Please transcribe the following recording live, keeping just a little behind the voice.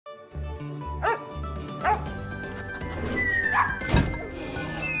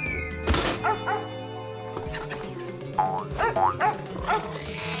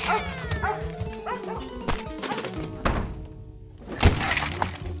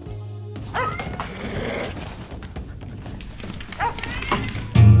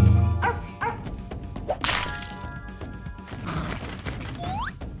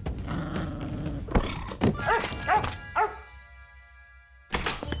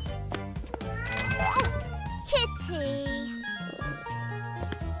Kitty.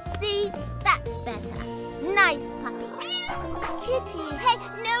 See? That's better. Nice puppy. Kitty, hey,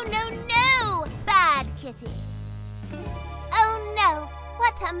 no, no, no! Bad Kitty. Oh no,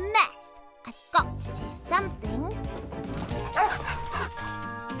 what a mess. I've got to do something.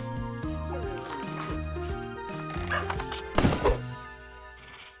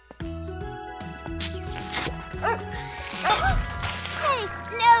 Hey,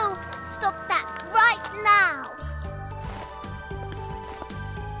 no! Stop that right now!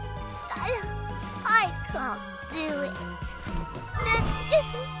 I can't do it.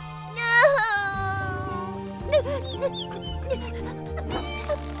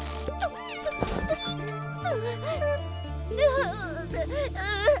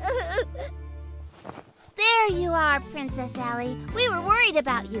 There you are, Princess Allie. We were worried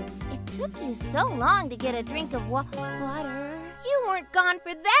about you. It took you so long to get a drink of water. You weren't gone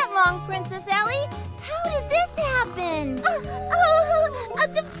for that long, Princess Allie. How did this happen?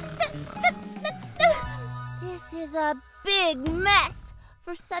 This is a big mess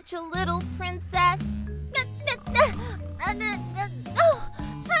for such a little princess.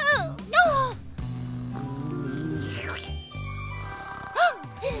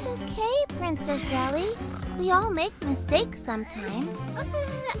 It's okay, Princess Allie. We all make mistakes sometimes.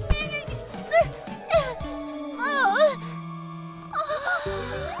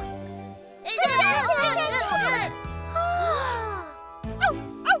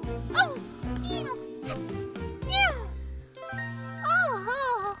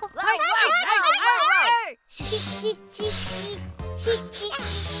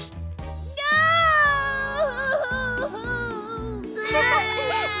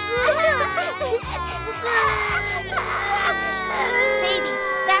 Babies,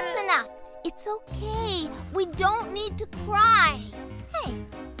 that's enough. It's okay. We don't need to cry. Hey,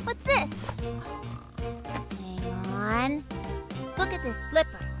 what's this? Hang on. Look at this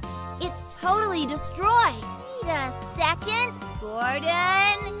slipper. It's totally destroyed. Wait a second.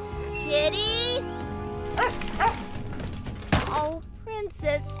 Gordon, Kitty. Oh,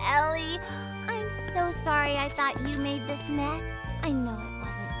 Princess Ellie. I'm so sorry I thought you made this mess. I know it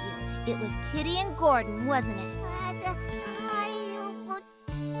wasn't you. It was Kitty and Gordon, wasn't it?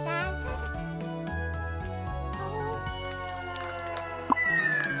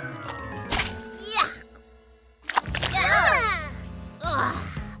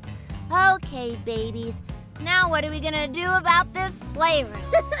 Okay, babies. Now what are we gonna do about this playroom?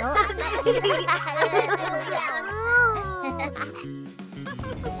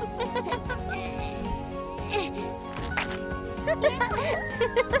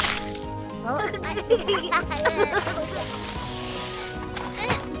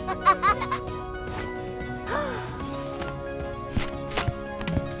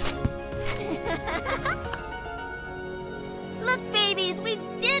 Look, babies, we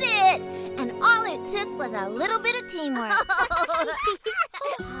did it! And all it took was a little bit of teamwork.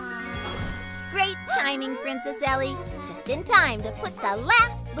 Great timing, Princess Ellie. Just in time to put the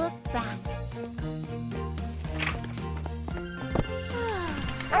last book back.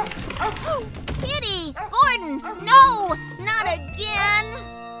 Kitty! Gordon! No! Not again!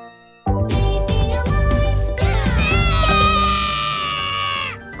 Baby alive!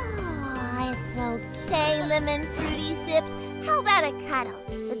 Oh, it's okay, Lemon Fruity Sips. How about a cuddle?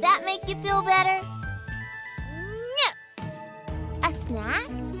 Would that make you feel better? No! A snack?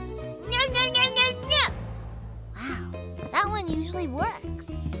 No, no, no, no, no! Wow, that one usually works.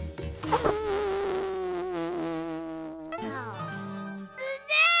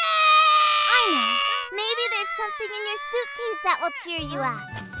 Something in your suitcase that will cheer you up.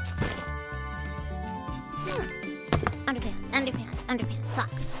 Underpants, underpants, underpants,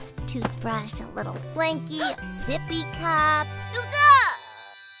 socks, toothbrush, a little blankie, a sippy cup.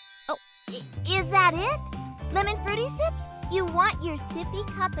 Oh, is that it? Lemon Fruity Sips? You want your sippy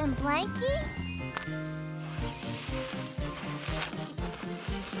cup and blankie?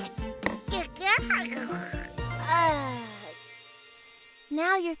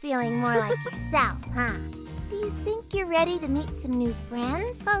 Now you're feeling more like yourself, huh? Do you think you're ready to meet some new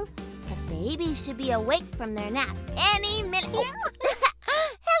friends? Oh, the babies should be awake from their nap any minute. Oh.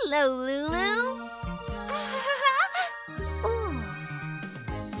 Hello, Lulu.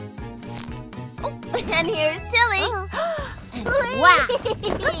 Oh, and here's Tilly. And wow, look at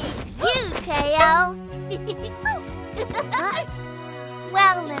you, Teo.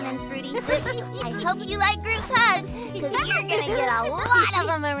 Well, Lemon Fruity Sips, I hope you like group hugs, because you're going to get a lot of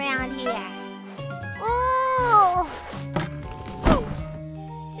them around here. Ooh!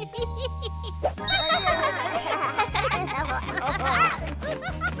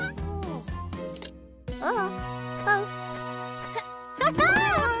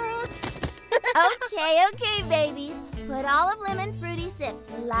 Okay, babies. Put all of Lemon Fruity Sip's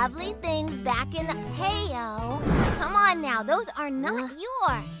lovely things back in the... Hey-o. Come on now, those are not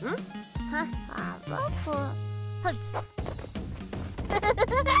yours. Huh?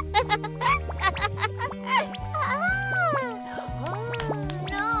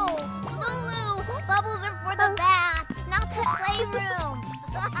 No! Lulu! Bubbles are for the bath, not the playroom.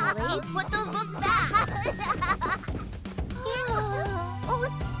 Tilly, put those books back.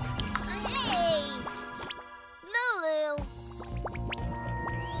 Hey! Lulu!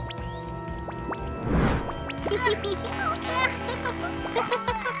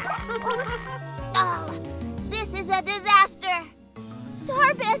 Oh, this is a disaster.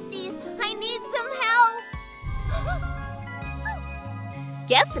 Star Besties, I need some help.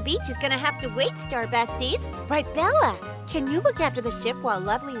 Guess the beach is gonna have to wait, Star Besties. Right, Bella? Can you look after the ship while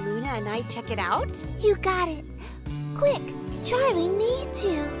lovely Luna and I check it out? You got it. Quick, Charlie needs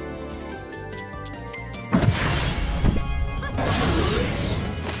you.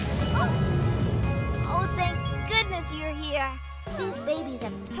 Oh, thank goodness you're here. These babies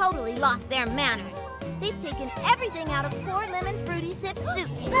have totally lost their manners. They've taken everything out of poor Lemon Fruity Sip's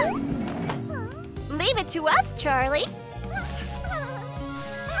suitcase. Leave it to us, Charlie.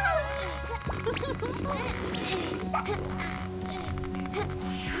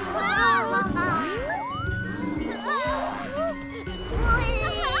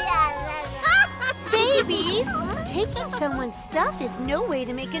 Babies, taking someone's stuff is no way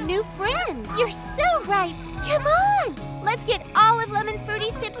to make a new friend. You're so right. Come on. Let's get all of Lemon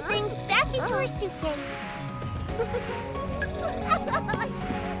Fruity Sip's things back into her suitcase.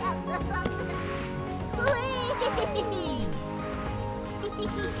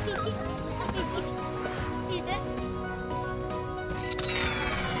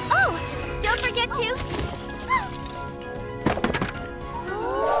 Oh, don't forget to...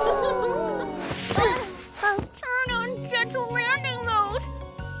 turn on gentle landing mode.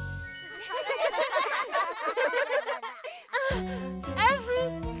 Every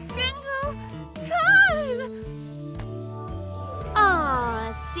single time.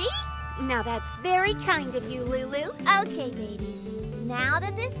 Aw, see? Now that's very kind of you, Lulu. Okay, babies. Now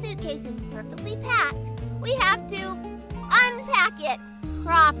that this suitcase is perfectly packed, we have to unpack it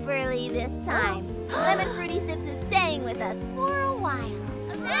properly this time. Lemon Fruity Sips is staying with us for a while.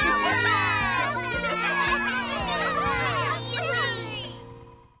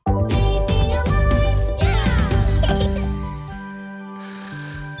 Baby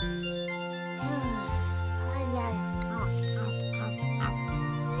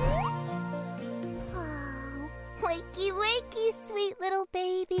alive, wakey, wakey, sweet little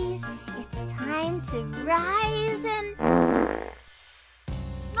babies. It's time to rise and...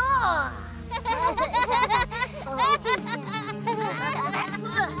 Oh!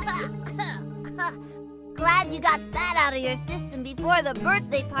 Glad you got that out of your system before the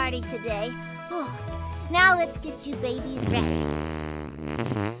birthday party today. Now let's get you babies ready.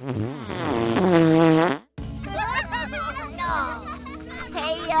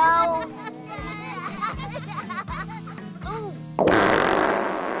 Hey-o!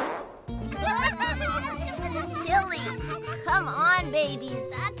 Tilly, come on, babies,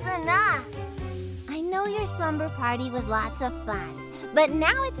 that's enough. I know your slumber party was lots of fun, but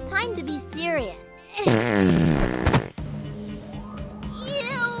now it's time to be serious. Ew!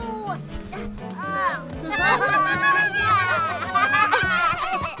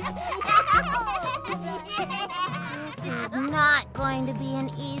 This is not going to be an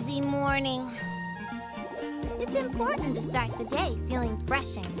easy morning. It's important to start the day feeling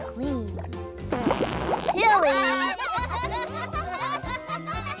fresh and clean. Tilly!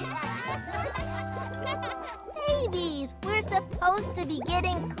 Babies, we're supposed to be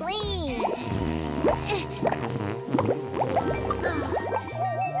getting clean.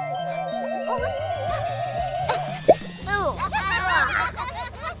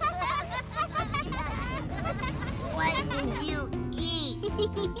 What did you eat?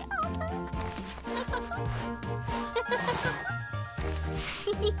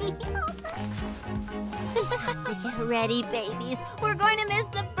 We have to get ready, babies. We're going to miss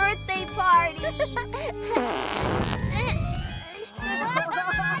the birthday party.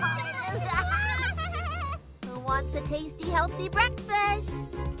 Who wants a tasty, healthy breakfast?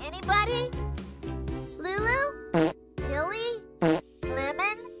 Anybody? Lulu? Tilly?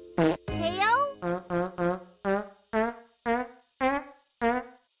 Lemon? Teo?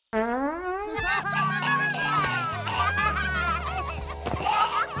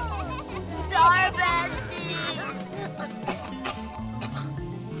 Star Besties!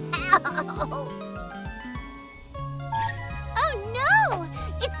 Oh no!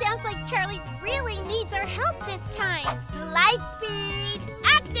 It sounds like Charlie really needs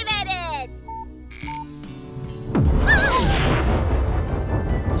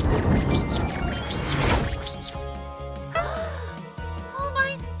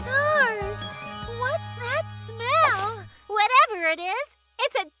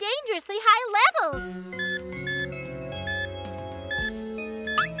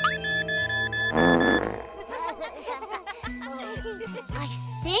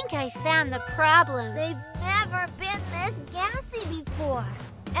think I found the problem. They've never been this gassy before.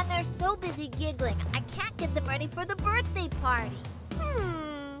 And they're so busy giggling, I can't get them ready for the birthday party.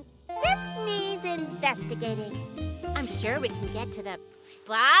 This needs investigating. I'm sure we can get to the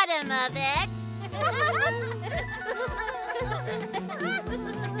bottom of it.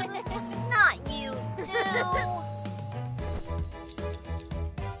 Not you two.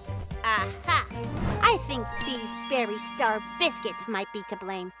 Aha! I think these berry star biscuits might be to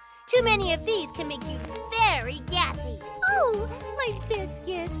blame. Too many of these can make you very gassy. Oh, my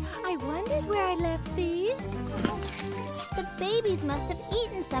biscuits. I wondered where I left these. The babies must have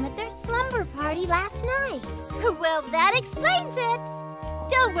eaten some at their slumber party last night. Well, that explains it.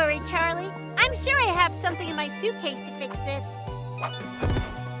 Don't worry, Charlie. I'm sure I have something in my suitcase to fix this.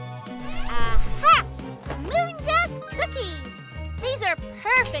 Aha! Moon dust cookies. These are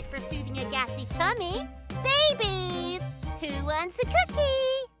perfect for soothing a gassy tummy. Babies, who wants a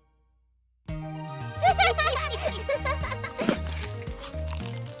cookie?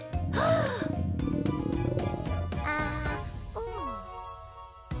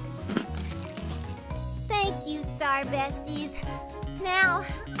 Thank you, Star Besties. Now,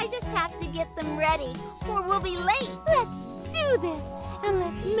 I just have to get them ready, or we'll be late. Let's do this, and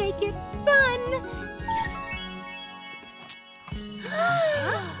let's make it fun.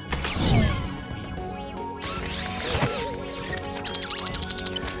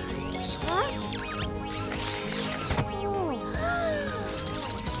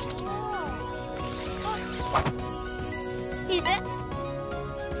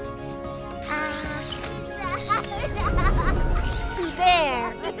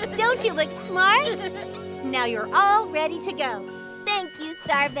 There! Don't you look smart? Now you're all ready to go. Thank you,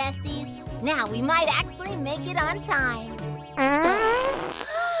 Star Besties. Now we might actually make it on time.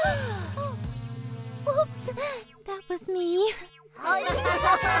 Oops, that was me.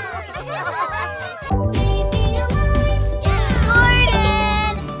 Baby alive, yeah.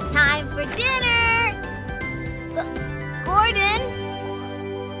 Gordon! Time for dinner! Gordon?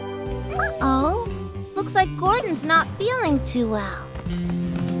 Uh-oh. Looks like Gordon's not feeling too well.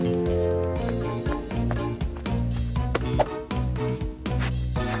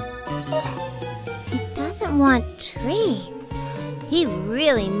 He doesn't want treats. He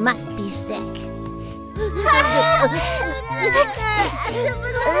really must be sick.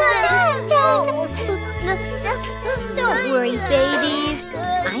 Don't worry, babies.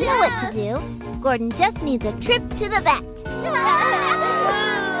 I know what to do. Gordon just needs a trip to the vet.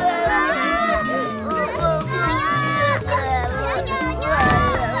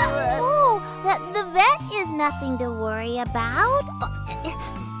 Oh, the vet is nothing to worry about.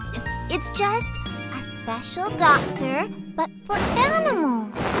 It's just a special doctor, but for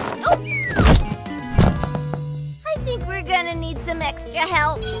animals. Oh. I think we're gonna need some extra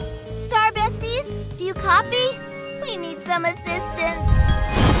help. Star Besties, do you copy? We need some assistance.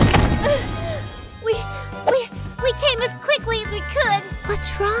 We came as quickly as we could.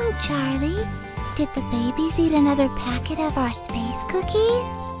 What's wrong, Charlie? Did the babies eat another packet of our space cookies?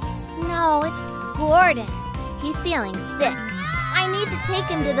 No, it's Gordon. He's feeling sick. I need to take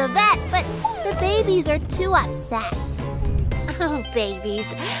him to the vet, but the babies are too upset. Oh,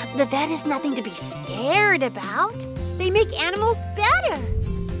 babies, the vet is nothing to be scared about. They make animals better.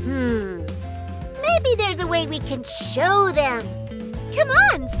 Maybe there's a way we can show them. Come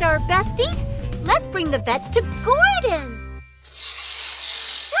on, Star Besties. Let's bring the vets to Gordon.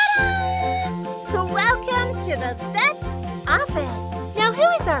 Ta-da! Welcome to the vet's office. Now, who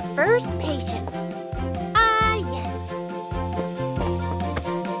is our first patient? Yes.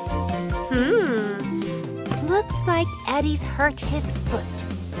 Looks like Eddie's hurt his foot.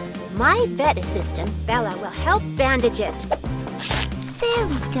 My vet assistant, Bella, will help bandage it. There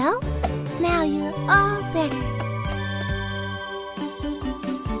we go. Now you're all better.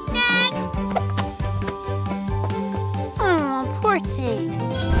 Next! Oh, poor thing.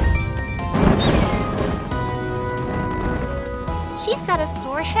 She's got a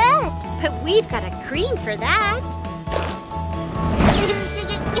sore head, but we've got a cream for that.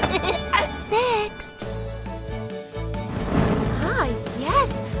 Next. Ah, yes,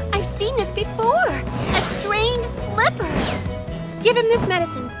 I've seen this before. A strained flipper. Give him this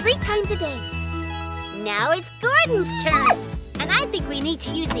medicine 3 times a day. Now it's Gordon's turn, and I think we need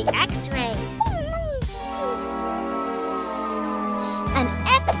to use the X-ray. An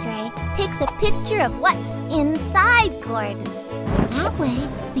X-ray takes a picture of what's inside Gordon. That way,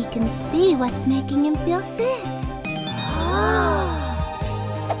 we can see what's making him feel sick.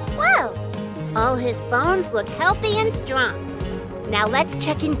 Well, all his bones look healthy and strong. Now let's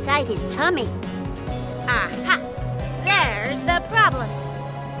check inside his tummy. Aha! There's the problem.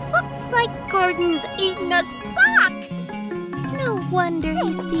 Looks like Gordon's eaten a sock. No wonder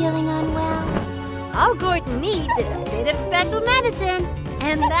he's feeling unwell. All Gordon needs is a bit of special medicine,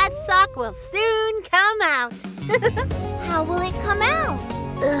 and that sock will soon come out. How will it come out?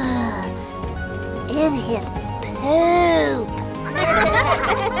 In his poop.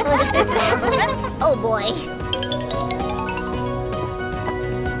 Oh boy.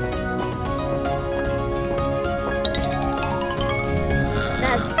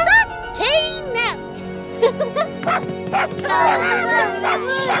 The sock came out.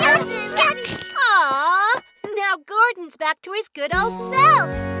 Aww, now Gordon's back to his good old self.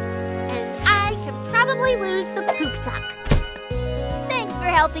 And I can probably lose the poop sock. Thanks for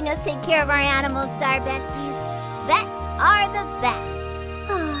helping us take care of our animals, Star Besties. Vets are the best.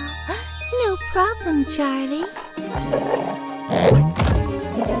 No problem, Charlie.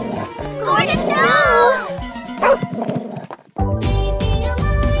 Gordon, no!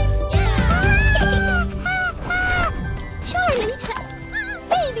 Charlie!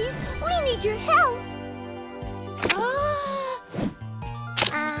 Babies, we need your help.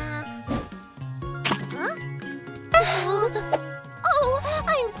 Oh,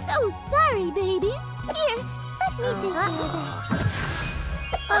 I'm so sorry, babies. Here, let me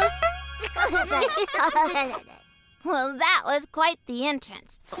take care of that. Well, that was quite the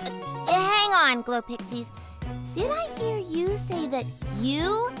entrance. Hang on, Glo Pixies. Did I hear you say that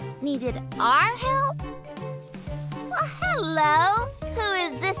you needed our help? Well, hello. Who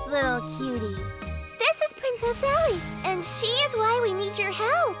is this little cutie? This is Princess Ellie, and she is why we need your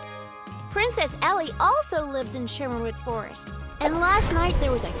help. Princess Ellie also lives in Shimmerwood Forest, and last night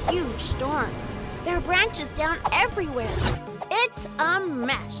there was a huge storm. There are branches down everywhere. It's a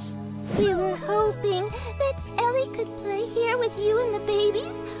mess. We were hoping that Ellie could play here with you and the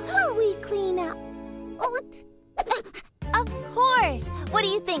babies while we clean up. Oh, of course. What do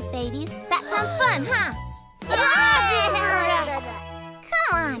you think, babies? That sounds fun, huh?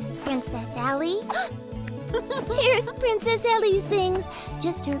 Come on, Princess Ellie. Here's Princess Ellie's things.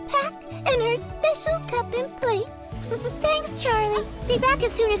 Just her pack and her special cup and plate. Thanks, Charlie. Be back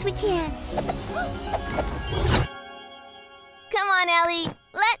as soon as we can. Come on, Ellie.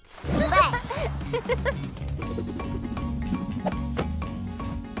 Let's play.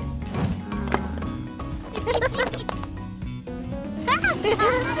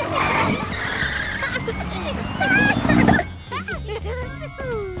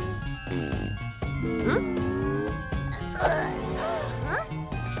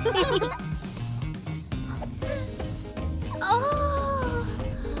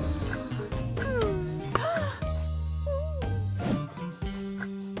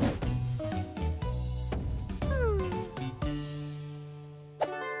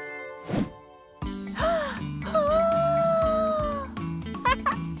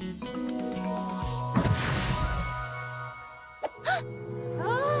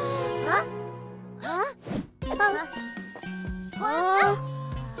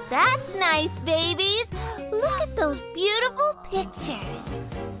 That's nice, babies. Look at those beautiful pictures.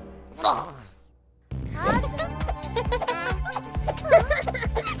 Oh.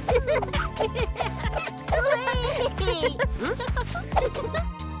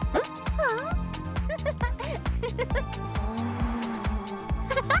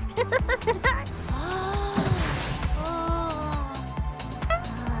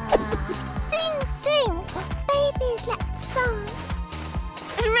 Sing, sing, babies, let's dance.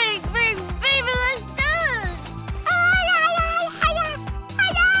 Big, big, baby, let's dance!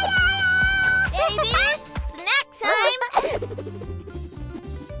 Babies, snack time.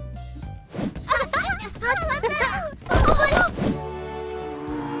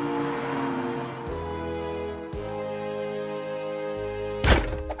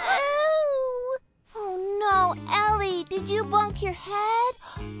 Oh no, Ellie, did you bump your head?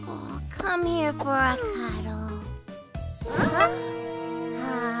 Oh, come here for a cuddle.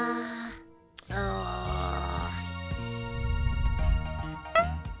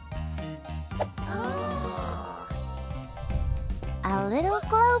 A little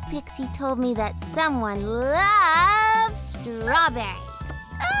Glo Pixie told me that someone loves strawberries.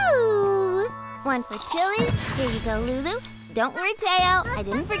 Ooh! One for Tilly. Here you go, Lulu. Don't worry, Teo. I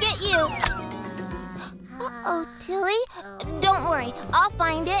didn't forget you. Uh-oh, Tilly. Don't worry. I'll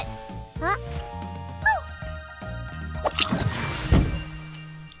find it. Huh? Oh.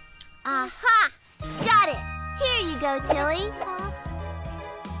 Aha! Got it. Here you go, Tilly.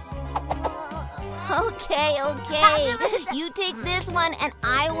 Okay. You take this one, and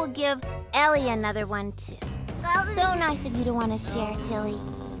I will give Ellie another one, too. So nice of you to want to share, Tilly.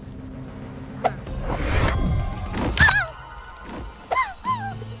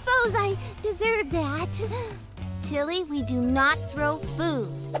 Tilly, we do not throw food.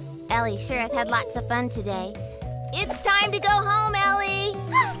 Ellie sure has had lots of fun today. It's time to go home, Ellie.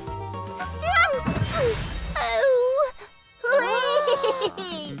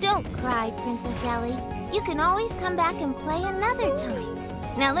 Don't cry, Princess Ellie. You can always come back and play another time.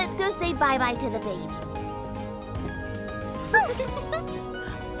 Now let's go say bye-bye to the babies.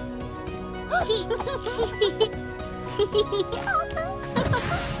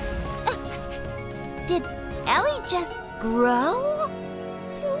 Did Ellie just grow?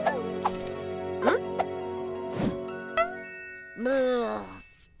 Ugh.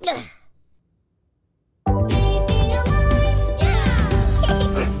 Baby alive, yeah!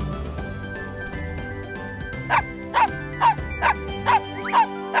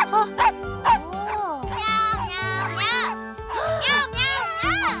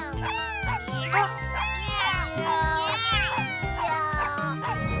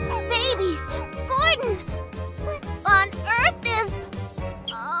 Babies! Gordon! What on earth is...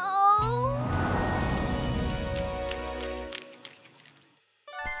 Oh...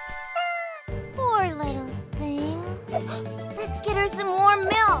 Poor little thing. Let's get her some more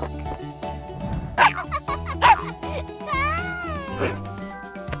milk.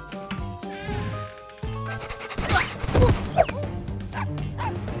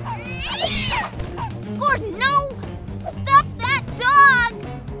 Gordon, no! Stop that dog!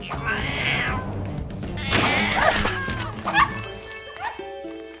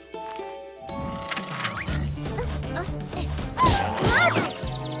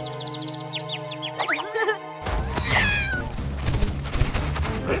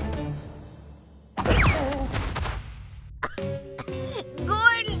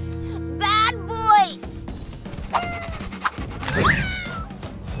 Gordon, bad boy!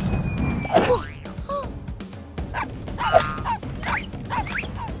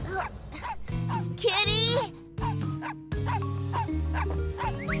 Kitty?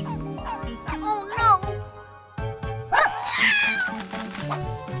 Oh no!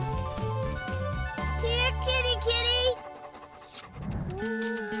 Here, kitty, kitty!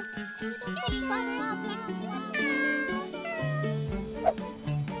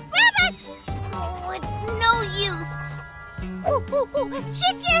 Rabbit! Oh, it's no use. Ooh, ooh, ooh,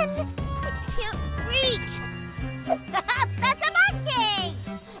 chicken! I can't reach. That's a monkey!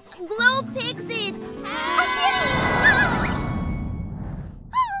 Glo Pixies! A kitty!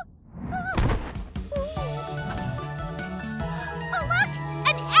 Oh, look!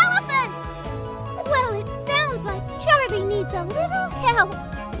 An elephant! Well, it sounds like Charlie needs a little help.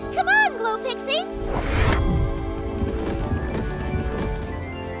 Come on, Glo Pixies!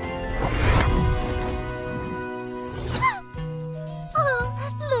 Oh,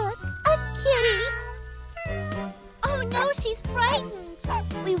 look, a kitty! Oh no, she's frightened.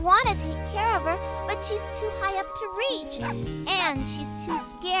 We want to take care of her, but she's too high up to reach. And she's too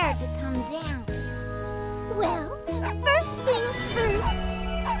scared to come down. Well, first things first.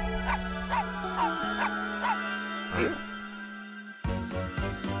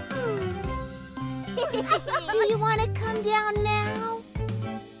 Do you want to come down now?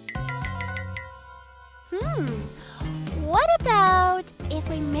 What about if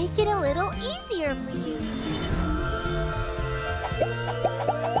we make it a little easier for you?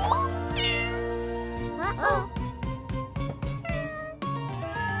 Uh-oh.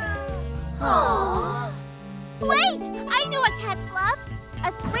 Oh. Wait! I know what cats love!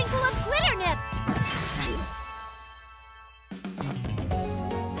 A sprinkle of glitter nip!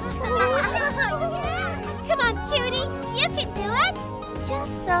 Come on, cutie! You can do it!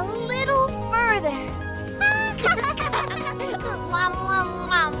 Just a little further. Mwah, mwah,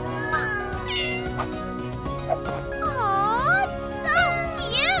 mwah, mwah. Aw, so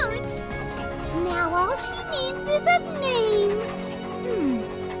cute! Now all she needs is a name.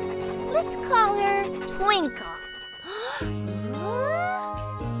 Let's call her Twinkle.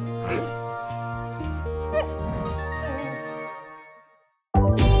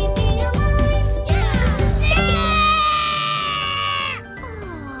 Baby alive, yeah!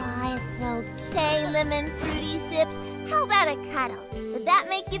 Oh, it's okay, lemon fruity sips. How about a cuddle? Would that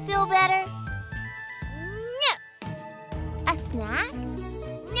make you feel better? No. A snack?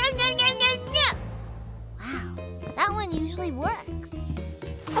 No, no, no, no, no. Wow, that one usually works.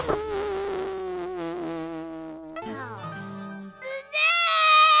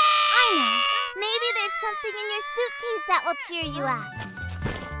 I know. Maybe there's something in your suitcase that will cheer you up.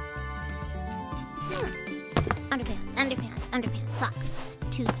 Underpants, underpants, underpants, socks.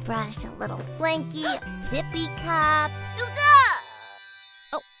 Toothbrush, a little blankie, a sippy cup.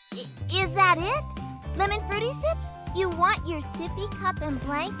 Oh, is that it? Lemon fruity sips? You want your sippy cup and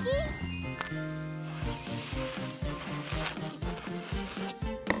blankie?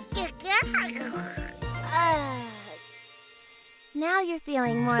 Now you're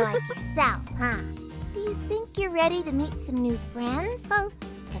feeling more like yourself, huh? Do you think you're ready to meet some new friends? Oh,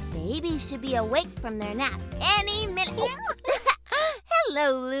 the babies should be awake from their nap any minute. Oh.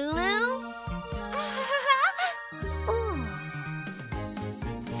 Hello, Lulu.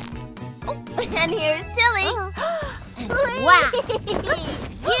 Oh, and here's Tilly. And wow,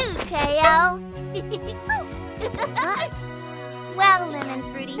 you, Teo. Well, Lemon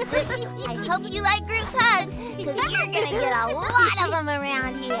Fruity Sips, I hope you like group hugs, because you're going to get a lot of them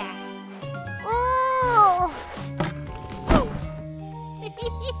around here. Ooh!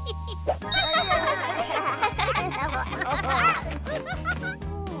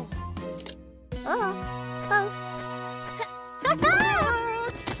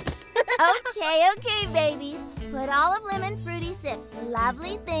 Okay, babies. Put all of Lemon Fruity Sips'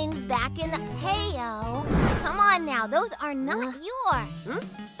 lovely things back in the... Hey-o. Come on now, those are not yours.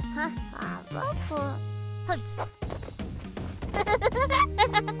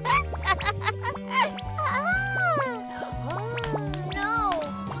 No!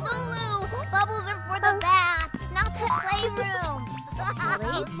 Lulu! Bubbles are for the bath, not the playroom.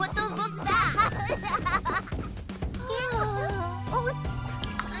 Tilly, put those books back.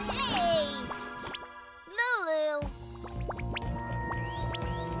 Hey! Lulu!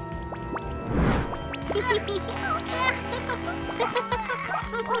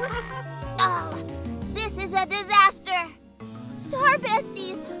 Oh, this is a disaster. Star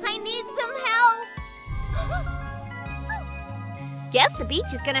Besties, I need some help. Guess the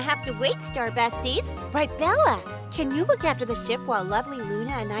beach is gonna have to wait, Star Besties. Right, Bella? Can you look after the ship while lovely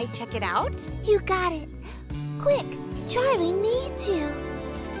Luna and I check it out? You got it. Quick, Charlie needs you.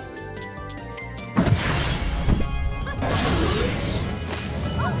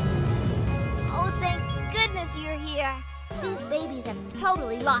 Oh, thank goodness you're here. These babies have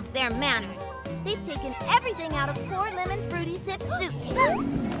totally lost their manners. They've taken everything out of poor Lemon Fruity Sip's suitcase.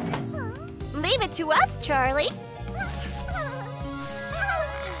 Leave it to us, Charlie.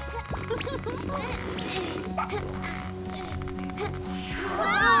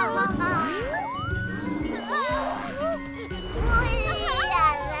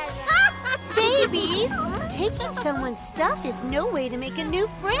 Babies, taking someone's stuff is no way to make a new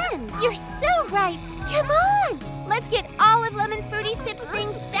friend. You're so right. Come on, let's get all of Lemon Fruity Sip's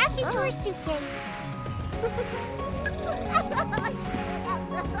things back into her suitcase.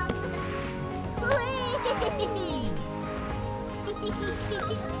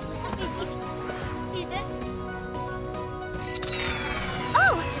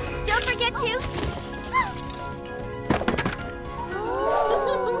 Oh, don't forget to...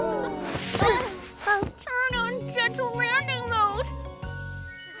 turn on gentle landing mode.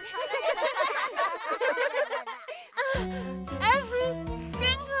 Every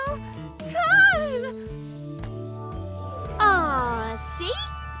single time. Aw, see?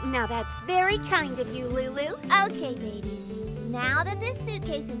 Now that's very kind of you, Lulu. Okay, babies. Now that this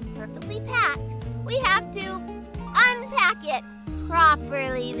suitcase is perfectly packed, we have to unpack it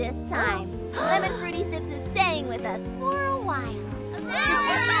properly this time. Lemon Fruity Sips is staying with us for a while.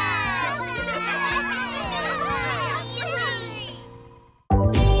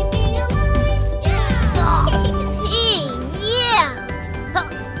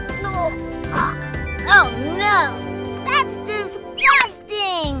 Oh no! That's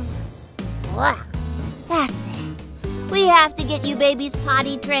disgusting! That's it. We have to get you babies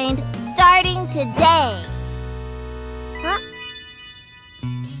potty trained starting today. Huh?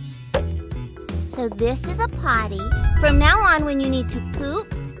 So this is a potty. From now on, when you need to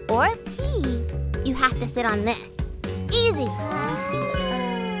poop or pee, you have to sit on this. Easy.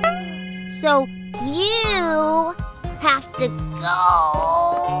 So you have to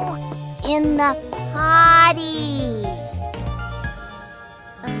go in the potty.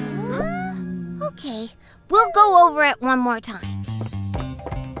 Okay, we'll go over it one more time.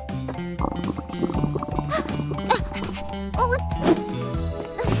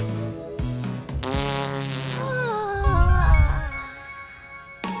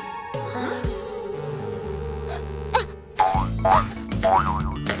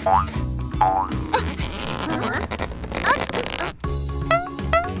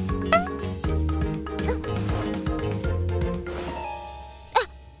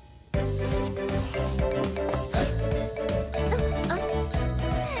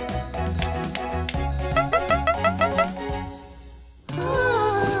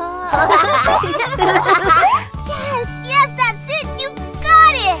 Yes, that's it. You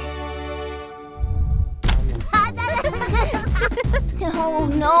got it. Oh, Oh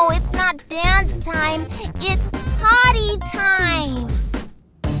no, it's not dance time. It's potty time.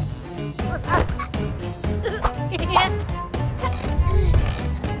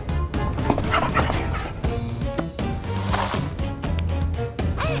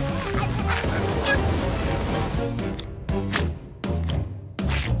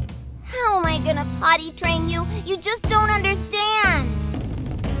 How am I gonna potty train you? You just don't understand.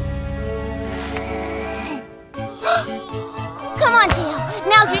 Come on, Gio.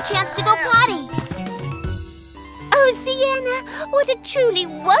 Now's your chance to go potty. Oh, Siena, what a truly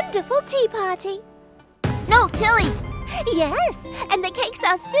wonderful tea party. No, Tilly. Yes, and the cakes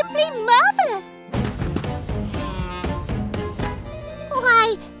are simply marvelous.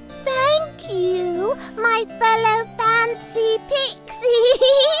 Why, thank you, my fellow fancy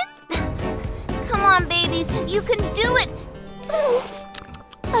pixies. Come on, babies, you can do it.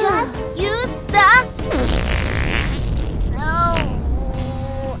 Just use the...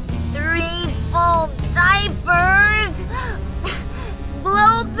 Oh, 3 full diapers.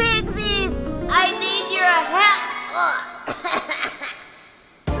 Glo Pixies, I need your help.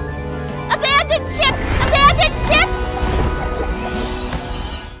 Abandoned ship! Abandoned ship!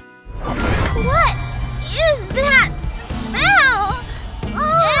 What is that smell?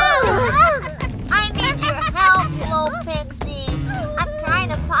 I need your help, Glo Pixies. I'm trying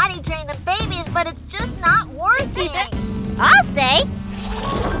to potty train the babies, but it's just not working. I'll say.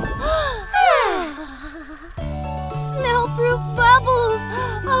 Smell-proof bubbles.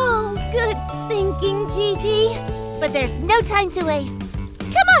 Oh, good thinking, Gigi. But there's no time to waste.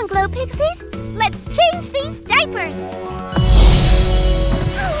 Come on, Glo Pixies. Let's change these diapers.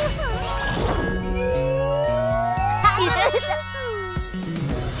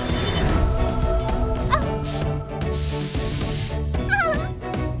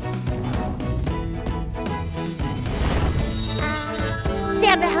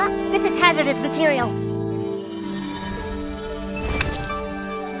 Stand back. This is hazardous material.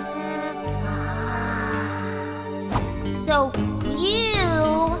 So you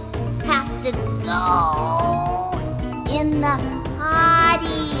have to go in the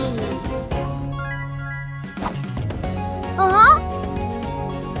potty. Uh-huh.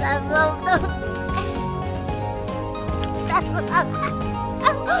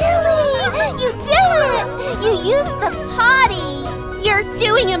 Tilly, you did it! You used the potty. You're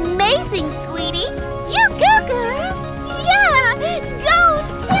doing amazing, sweetie. You go, girl. Yeah, go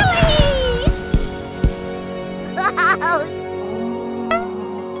Tilly! Oh,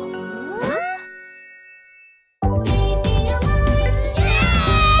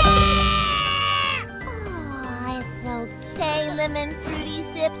 it's okay, lemon fruity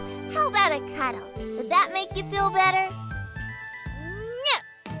sips. How about a cuddle? Would that make you feel better? No.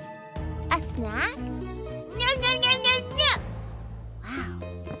 A snack? No, no, no, no, no. Wow,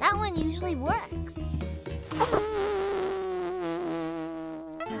 that one usually works. I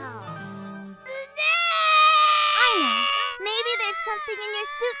know. Maybe there's something in your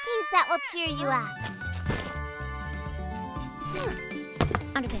suitcase that will cheer you up.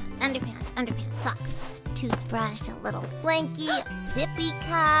 Underpants, underpants, underpants, socks, toothbrush, a little blankie, a sippy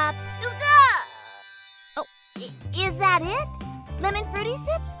cup. Oh, is that it? Lemon fruity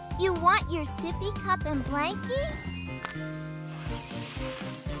sips? You want your sippy cup and blankie?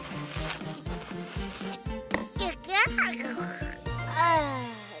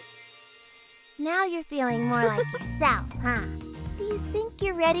 Now you're feeling more like yourself, huh? Do you think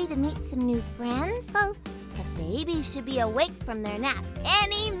you're ready to meet some new friends? Oh, the babies should be awake from their nap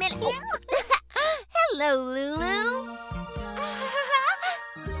any minute. Oh. Hello, Lulu.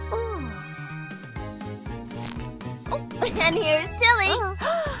 Oh, and here's Tilly.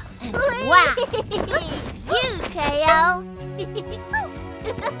 And wow, look at you, Teo.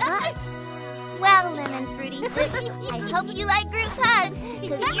 Well, lemon fruity sips, I hope you like group hugs,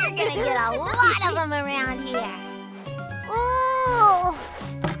 because you're gonna get a lot of them around here. Ooh!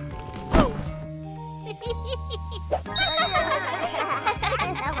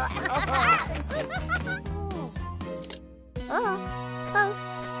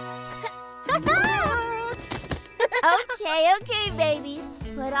 Okay, babies.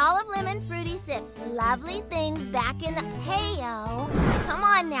 Put all of lemon fruity sips' lovely things back in the... Hey-o. Come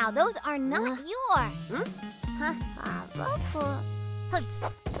on now, those are not yours. Huh?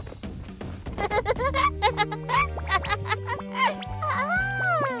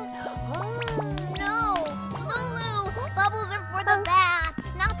 No! Lulu! Bubbles are for the bath,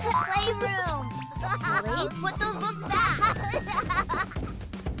 not the playroom. Tilly, put those books back.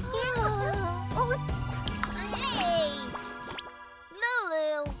 Hey!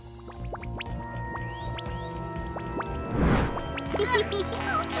 Lulu!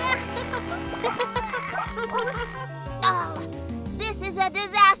 Oh, this is a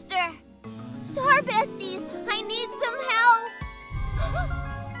disaster. Star besties, I need some help.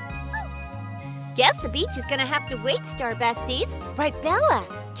 Guess the beach is gonna have to wait, Star Besties. Right, Bella?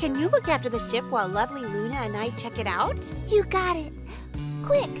 Can you look after the ship while lovely Luna and I check it out? You got it.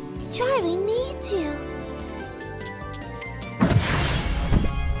 Quick, Charlie needs you.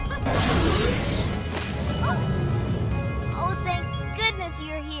 Oh, thank goodness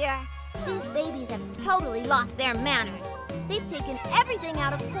you're here. These babies have totally lost their manners. They've taken everything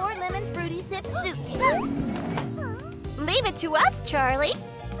out of poor Lemon Fruity Sip's suitcase. Leave it to us, Charlie.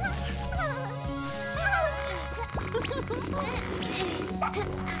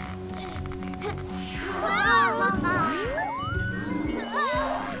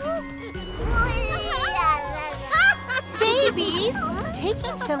 Babies,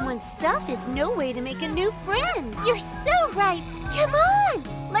 taking someone's stuff is no way to make a new friend. You're so right. Come on.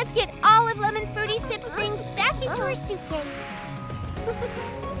 Let's get all of Lemon Fruity Sip's things back into her suitcase.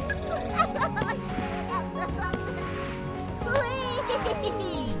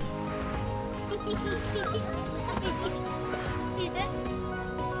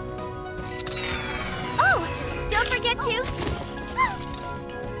 Oh, don't forget to...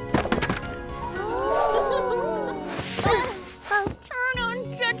 turn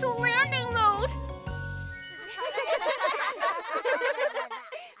on gentle landing mode.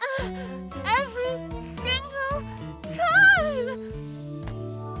 Every single time.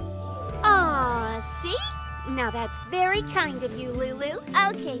 Aw, see? Now that's very kind of you, Lulu.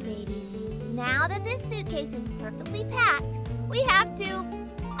 Okay, babies. Now that this suitcase is perfectly packed, we have to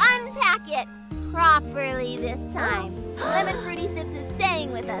unpack it properly this time. Lemon Fruity Sips is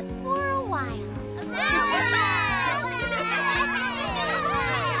staying with us for a while.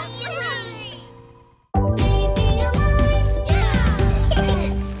 Baby alive,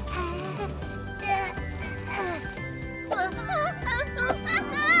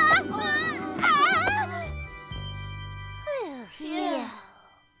 yeah!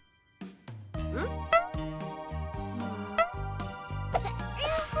 Phew.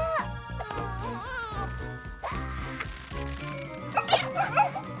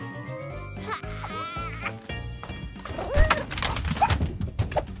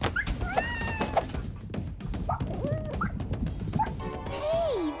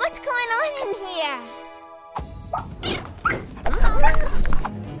 Hey, what's going on in here?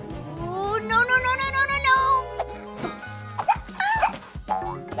 Oh, no, no, no, no, no, no, no!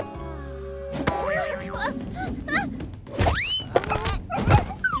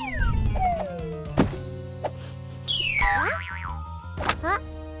 Huh?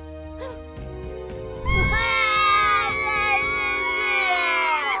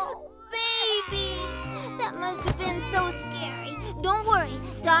 Baby, that must have been so scary. Don't worry,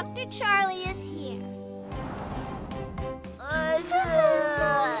 Dr. Charlie is here.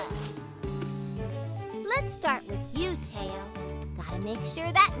 Let's start with you, Teo. Gotta make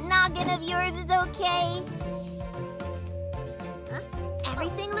sure that noggin of yours is okay.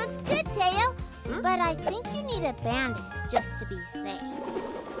 Everything looks good, Teo. But I think you need a bandage just to be safe.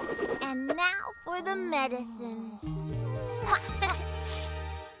 And now for the medicine.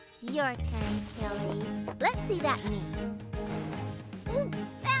 Your turn, Tilly. Let's see that knee. Ooh,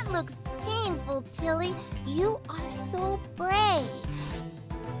 that looks painful, Tilly. You are so brave.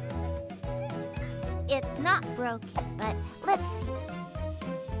 It's not broken, but let's see.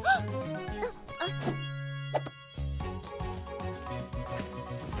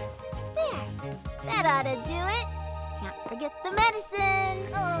 There. That ought to do it. Can't forget the medicine.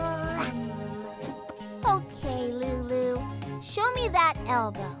 Okay, Lulu. Show me that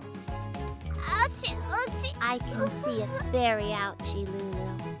elbow. Ouchie, ouchie. I can see it's very ouchy,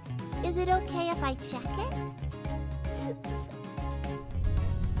 Lulu. Is it okay if I check it?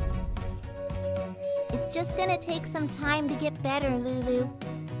 It's just gonna take some time to get better, Lulu.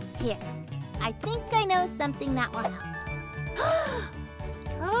 Here, I think I know something that will help.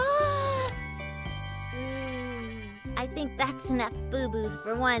 I think that's enough boo-boos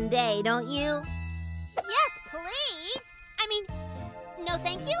for one day, don't you? Yes, please. I mean, no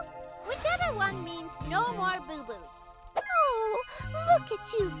thank you. Whichever one means no more boo-boos. Oh, look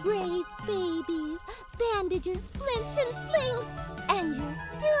at you brave babies. Bandages, splints, and slings. And you're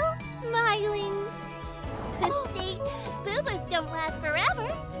still smiling. See, boo-boos don't last forever.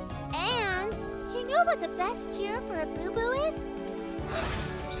 And you know what the best cure for a boo-boo is?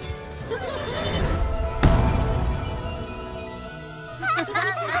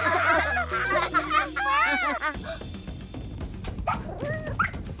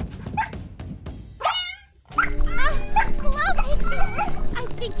 Glo Pixies!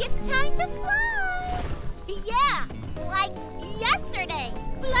 to fly! Yeah, like yesterday.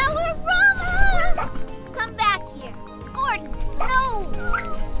 Flower-rama! Come back here. Gordon, no!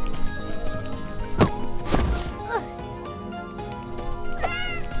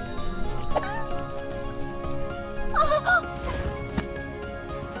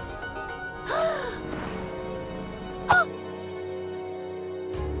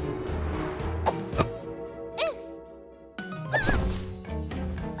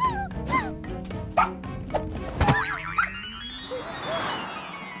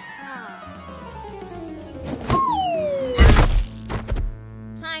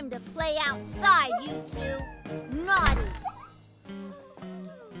 Time to play outside, you two. Naughty.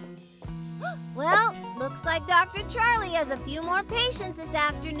 Well, looks like Dr. Charlie has a few more patients this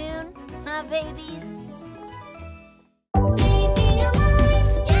afternoon. Huh, babies? Baby alive!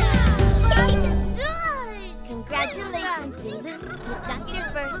 Yeah! Congratulations, Lulu. You got your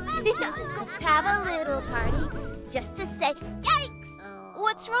first. Let's have a little party just to say, yikes!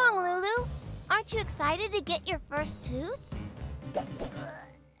 What's wrong, Lulu? Aren't you excited to get your first tooth?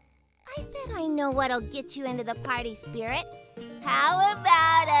 I bet I know what'll get you into the party spirit. How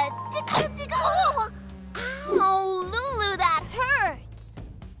about a tickle tickle? Oh! Ow, Lulu, that hurts.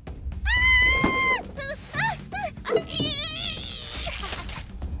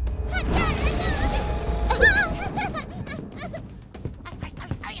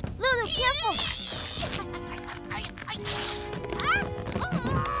 Lulu, careful.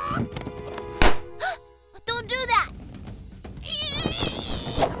 Don't do that.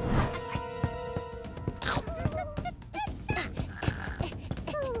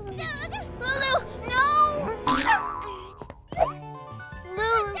 Lulu, no!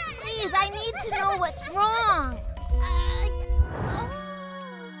 Lulu, please, I need to know what's wrong.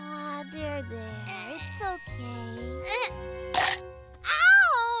 There. It's okay.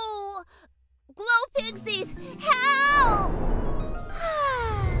 Ow! Glo Pixies, help!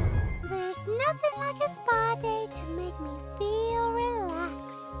 There's nothing like a spa day to make me feel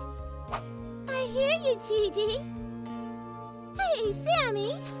relaxed. I hear you, Gigi. Hey,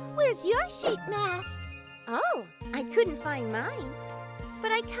 Sammie, where's your sheet mask? Oh, I couldn't find mine.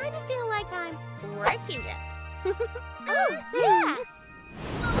 But I kind of feel like I'm breaking it. Oh, yeah.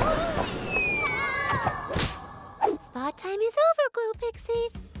 Spa time is over, Glo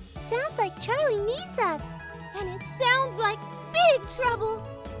Pixies. Sounds like Charlie needs us. And it sounds like big trouble.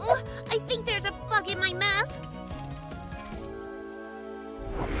 Oh, I think there's a bug in my mask.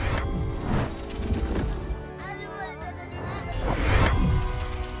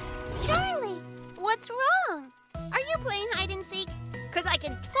 Charlie, what's wrong? Are you playing hide and seek? Because I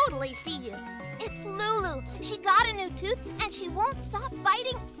can totally see you. It's Lulu. She got a new tooth and she won't stop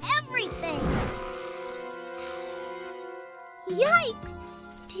biting everything. Yikes!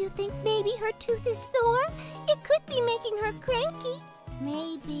 Do you think maybe her tooth is sore? It could be making her cranky.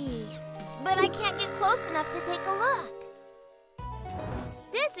 Maybe. But I can't get close enough to take a look.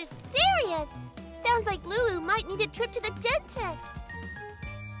 This is serious. Sounds like Lulu might need a trip to the dentist.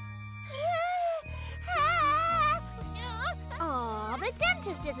 Aw, the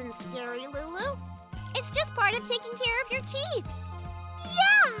dentist isn't scary, Lulu. It's just part of taking care of your teeth.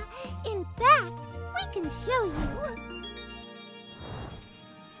 Yeah! In fact, we can show you.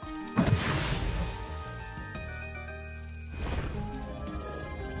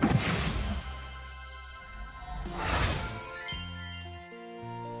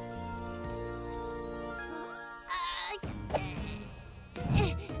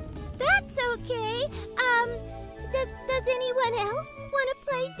 That's okay. Does anyone else want to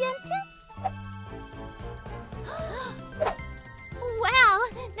play dentist? Wow,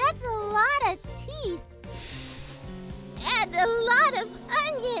 that's a lot of teeth. And a lot of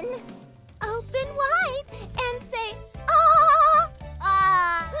onion. Open wide and say,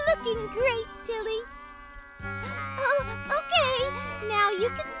 "Ah!" Looking great, Tilly. Oh, okay. Now you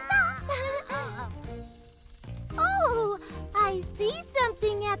can stop. Oh, I see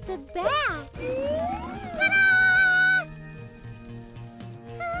something at the back. Ta-da!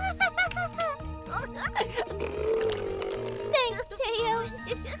 Thanks, Teo.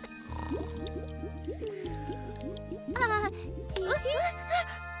 Gigi?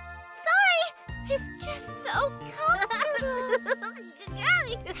 Sorry, it's just so comfortable.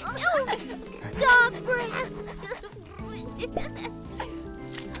 Dog breath.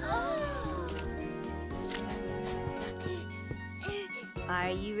 Are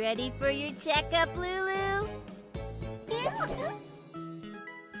you ready for your checkup, Lulu?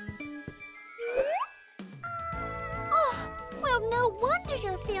 Oh, well, no wonder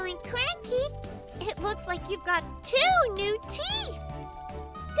you're feeling cranky. It looks like you've got 2 new teeth.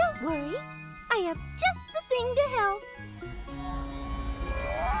 Don't worry. I have just the thing to help.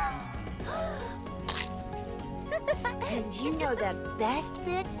 And you know the best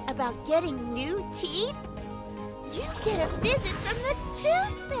bit about getting new teeth? You get a visit from the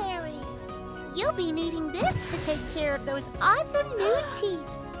Tooth Fairy. You'll be needing this to take care of those awesome new teeth.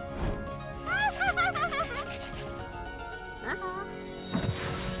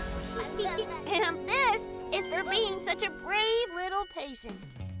 And this is for being such a brave little patient.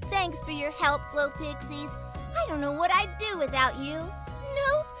 Thanks for your help, Glo Pixies. I don't know what I'd do without you.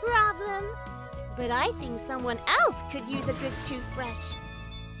 No problem. But I think someone else could use a good toothbrush.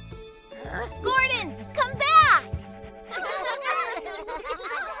 Gordon, come back!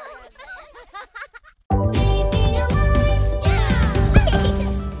 Baby alive, yeah!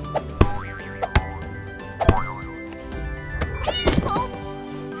 Oh.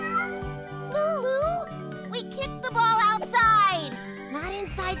 Lulu, we kicked the ball outside, not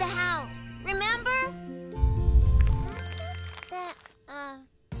inside the house. Remember?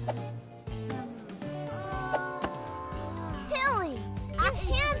 Tilly, our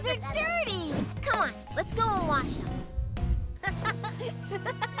hands are dirty. Come on, let's go and wash them.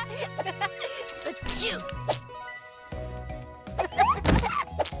 Achoo.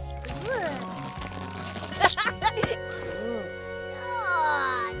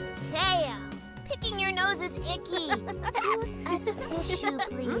 Oh, Teo, picking your nose is icky. Use a tissue,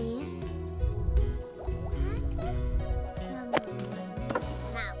 please.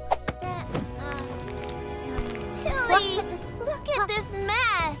 Tilly, look at this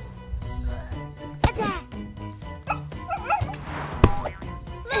mess.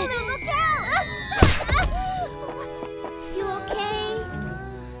 Lulu, look out! You okay?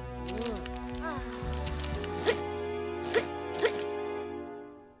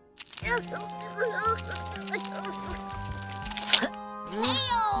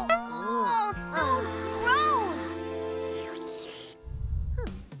 Teo! Oh, so gross!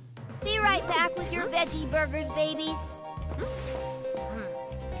 Be right back with your veggie burgers, babies.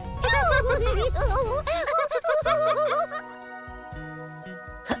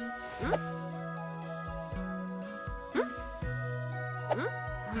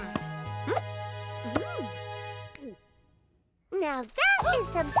 Now that is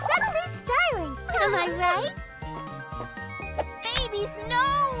some sexy styling, am I right? Babies,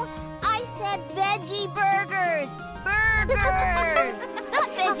 no! I said veggie burgers! Burgers! Not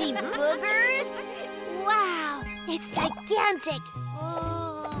veggie boogers! Wow, it's gigantic.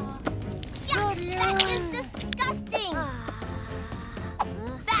 Yuck! That is disgusting!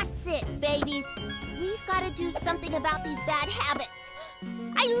 That's it, babies. We've got to do something about these bad habits.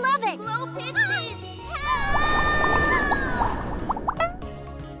 I love it. Glo Pixies, help!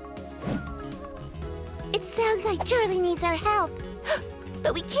 It sounds like Charlie needs our help.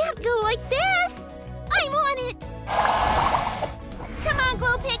 But we can't go like this. I'm on it! Come on,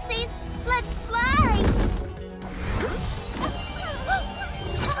 Glo Pixies! Let's fly!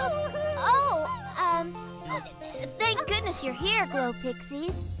 Thank goodness you're here, Glo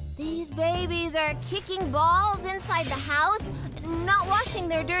Pixies. These babies are kicking balls inside the house, not washing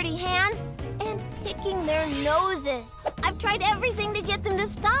their dirty hands, and picking their noses. I've tried everything to get them to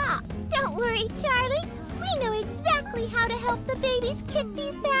stop. Don't worry, Charlie. We know exactly how to help the babies kick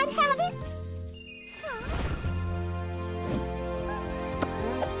these bad habits.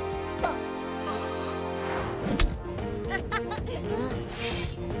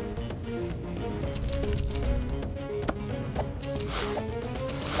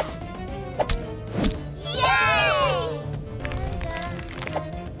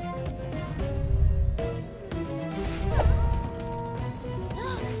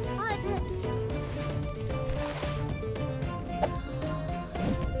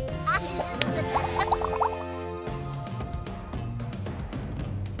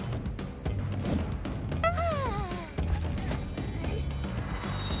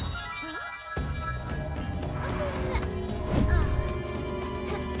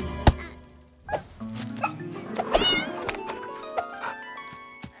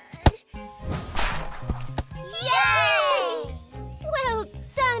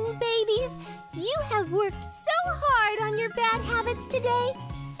 Worked so hard on your bad habits today,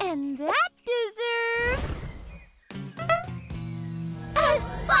 and that deserves a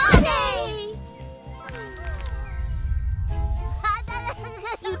spotty!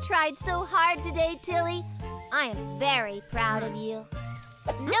 You tried so hard today, Tilly. I am very proud of you.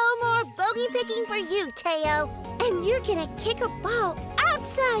 No more bogey picking for you, Teo. And you're gonna kick a ball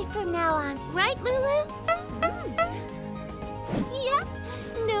outside from now on, right, Lulu? Yep,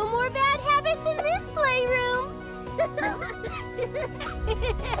 no more bad habits in this playroom.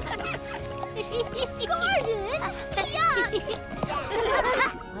 Gordon! Yuck!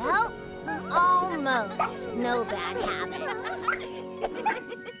 Well, almost. No bad habits.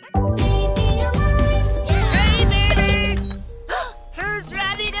 Baby alive! Yeah! Baby! Who's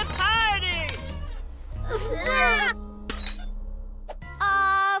ready to party?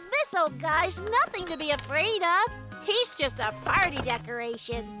 This old guy's nothing to be afraid of. He's just a party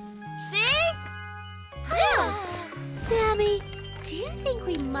decoration. See? Sammie, do you think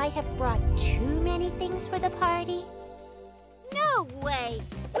we might have brought too many things for the party? No way!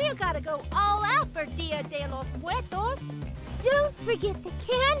 We've got to go all out for Dia de los Muertos. Don't forget the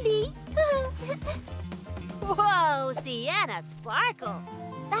candy. Whoa, Siena Sparkle.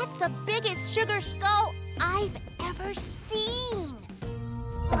 That's the biggest sugar skull I've ever seen.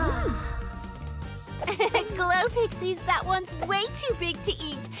 Glo Pixies, that one's way too big to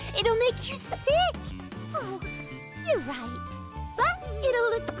eat. It'll make you sick. Oh, you're right. But it'll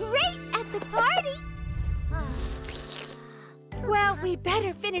look great at the party. Well, we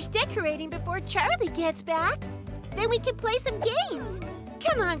better finish decorating before Charlie gets back. Then we can play some games.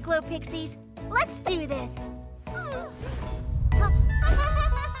 Come on, Glo Pixies. Let's do this.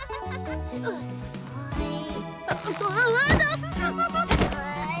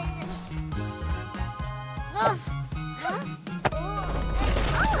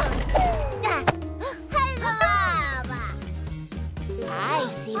 I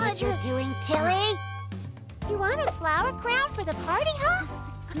see what you're doing, Tilly. You want a flower crown for the party, huh?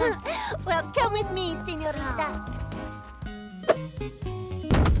 Well, come with me, señorita.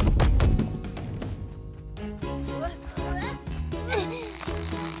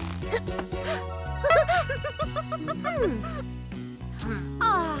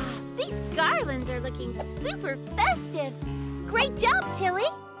 These garlands are looking super festive. Great job, Tilly.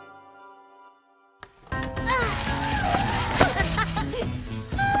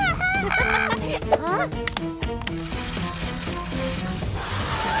 Huh?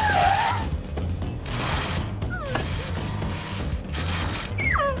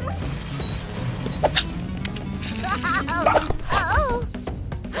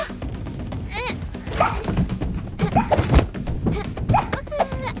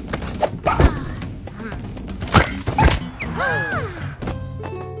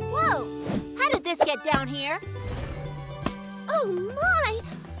 Whoa! How did this get down here? Oh my!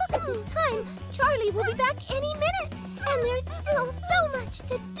 Look at the time. Charlie will be back any minute. And there's still so much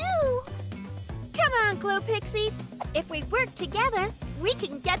to do. Come on, Glo Pixies. If we work together, we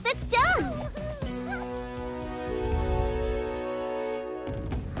can get this done.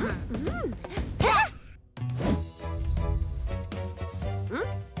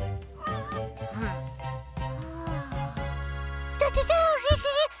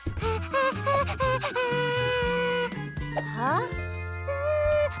 Huh?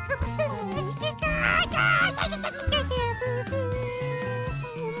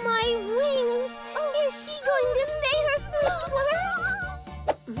 My wings! Is she going to say her first word?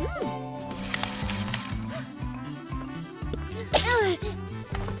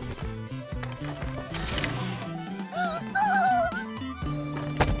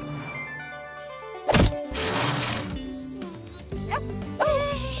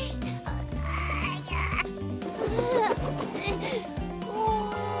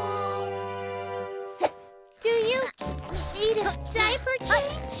 Do you need a diaper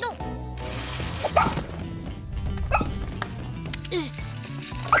change?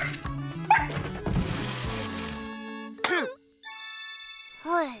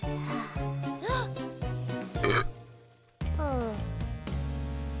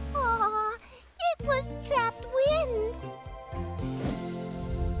 Aw, it was trapped wind.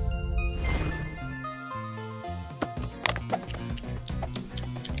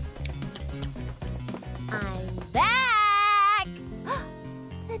 I'm back!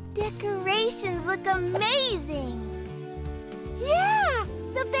 The decorations look amazing. Yeah!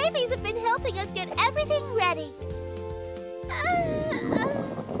 The babies have been helping us get everything ready.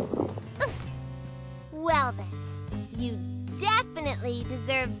 Well then, you definitely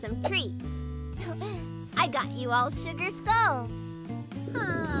deserve some treats. I got you all sugar skulls.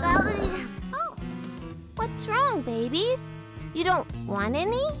 Oh, what's wrong, babies? You don't want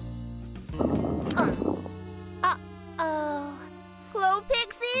any? Uh-oh. Glo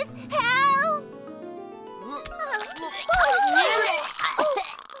Pixies, help!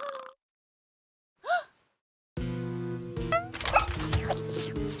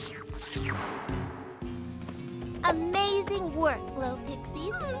 Amazing work, Glo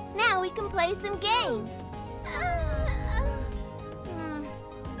Pixies. Now we can play some games.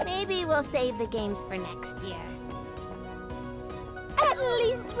 Maybe we'll save the games for next year. At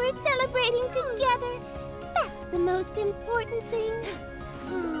least we're celebrating together. That's the most important thing.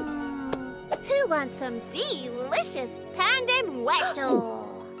 Who wants some delicious pandamuerto?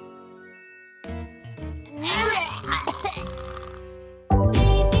 Oh,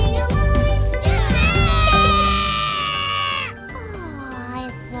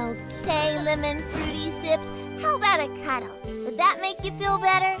 it's okay, lemon fruity sips. How about a cuddle? Would that make you feel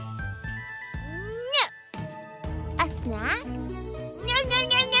better? No. A snack? No, no,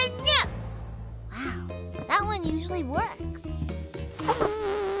 no, no, no. Wow, that one usually works.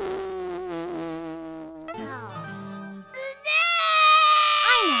 I know.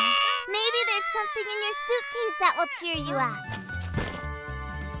 Maybe there's something in your suitcase that will cheer you up.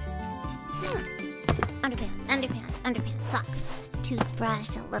 Underpants, underpants, underpants, socks.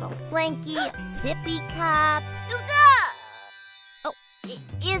 Toothbrush, a little blankie, a sippy cup. Oh,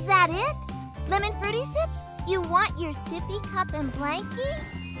 is that it? Lemon fruity sips? You want your sippy cup and blankie?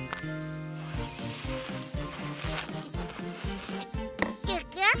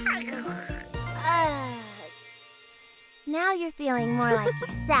 Now you're feeling more like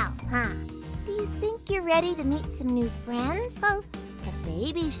yourself, huh? Do you think you're ready to meet some new friends? Oh, the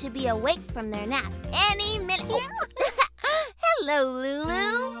babies should be awake from their nap any minute. Hello,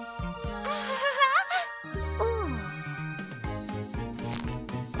 Lulu.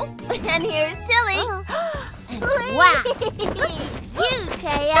 Oh, and here's Tilly. And wow, look at you,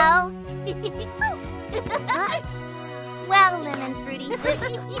 Teo. Well, lemon fruity sips,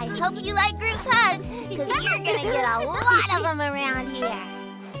 I hope you like group hugs, because you're gonna get a lot of them around here.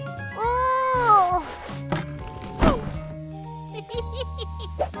 Ooh!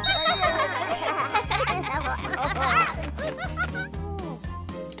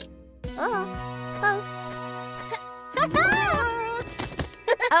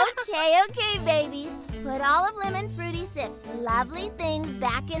 Okay, babies. Put all of lemon fruity sips' lovely things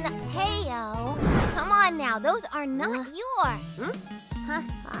back in the... Hey-o. Come on now, those are not yours. Huh?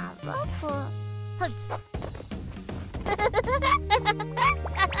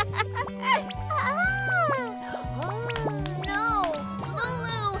 No!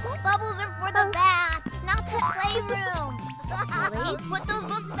 Lulu! Bubbles are for the bath, not the playroom. Tilly, put those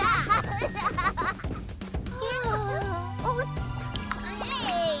books back.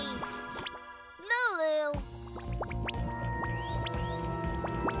 Hey! Lulu!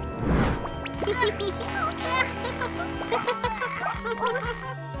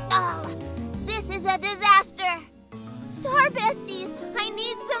 Oh, this is a disaster. Star besties, I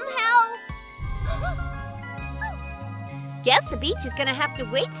need some help. Guess the beach is gonna have to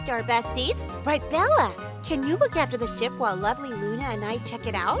wait, Star Besties. Right, Bella? Can you look after the ship while lovely Luna and I check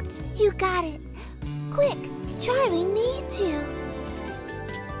it out? You got it. Quick, Charlie needs you.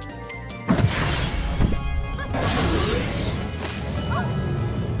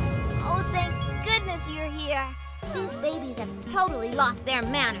 Oh, thank goodness you're here. These babies have totally lost their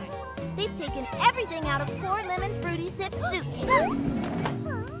manners. They've taken everything out of poor lemon fruity sip's suitcase.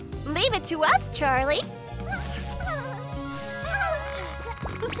 Leave it to us, Charlie.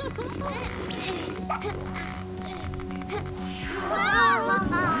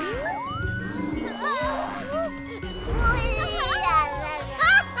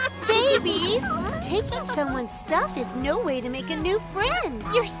 Babies, taking someone's stuff is no way to make a new friend.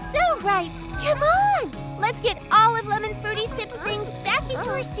 You're so right. Come on. Let's get all of Lemon Fruity Sip's things back into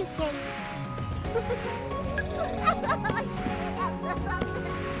her suitcase.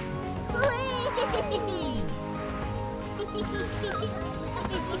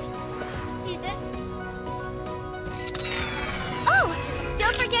 Oh,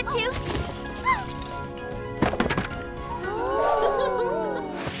 don't forget to...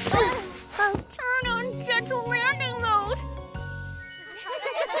 turn on gentle landing mode.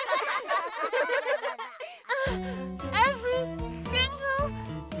 Every single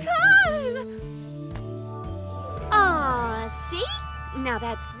time. Aw, see? Now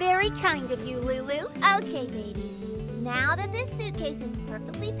that's very kind of you, Lulu. Okay, babies. Now that this suitcase is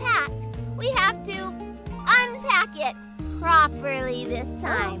perfectly packed, we have to unpack it properly this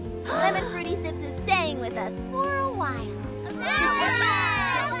time. Lemon Fruity Sips is staying with us for a while.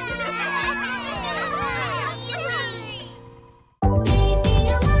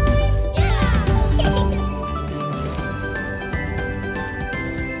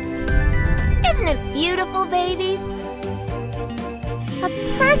 Isn't it beautiful, babies? A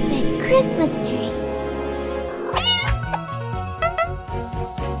perfect Christmas tree.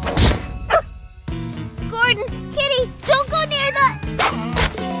 Gordon, Kitty, don't go near the...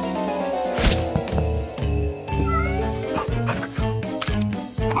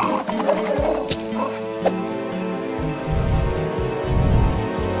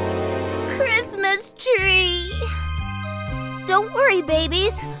 worry,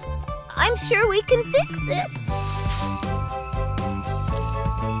 babies. I'm sure we can fix this.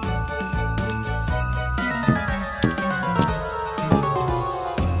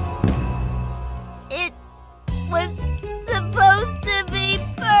 It was supposed to be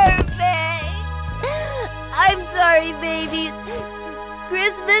perfect. I'm sorry, babies.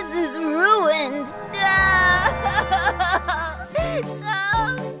 Christmas is ruined.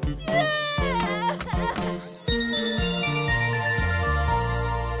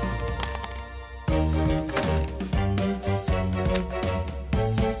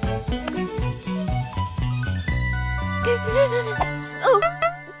 Oh,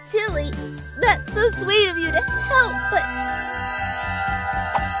 Tilly, that's so sweet of you to help, but...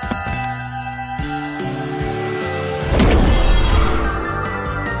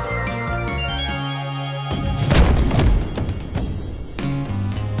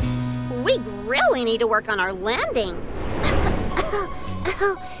 We really need to work on our landing.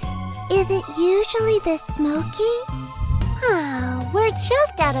 Is it usually this smoky? Oh, we're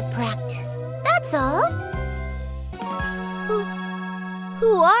just out of practice. That's all.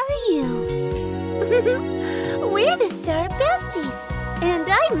 Who are you? We're the Star Besties. And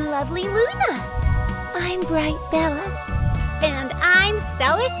I'm Lovely Luna. I'm Bright Bella. And I'm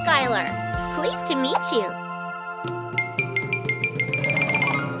Stellar Skylar. Pleased to meet you.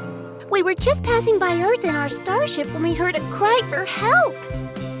 We were just passing by Earth in our starship when we heard a cry for help.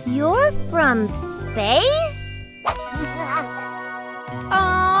 You're from space?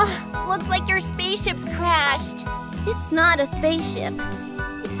 Aw, looks like your spaceship's crashed. It's not a spaceship.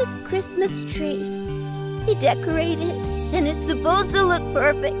 It's a Christmas tree. He decorated it, and it's supposed to look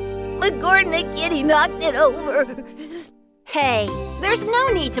perfect. But Gordon the kitty knocked it over. Hey, there's no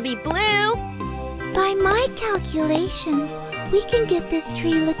need to be blue. By my calculations, we can get this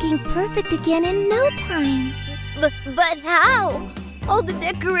tree looking perfect again in no time. But how? All the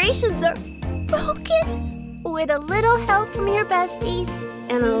decorations are broken. With a little help from your besties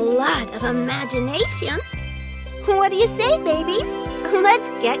and a lot of imagination. What do you say, babies? Let's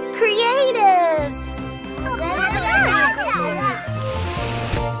get creative.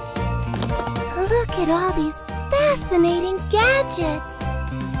 Look at all these fascinating gadgets.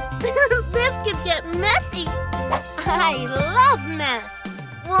 This could get messy. I love mess.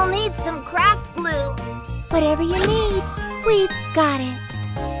 We'll need some craft glue. Whatever you need, we've got it.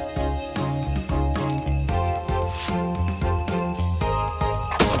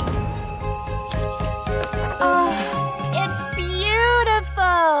 Oh, it's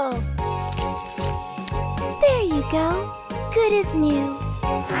beautiful. There you go. Good as new.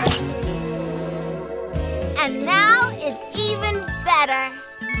 And now it's even better.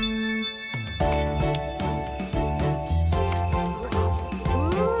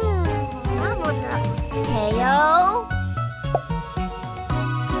 Teo.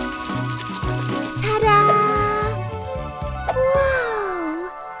 Ta-da! Whoa!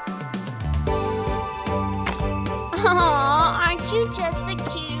 Aw, aren't you just a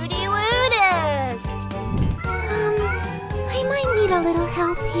cutie-wootist? I might need a little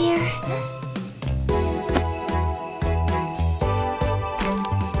help here.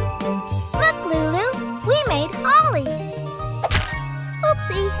 Look, Lulu, we made holly.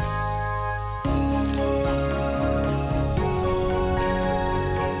 Oopsie.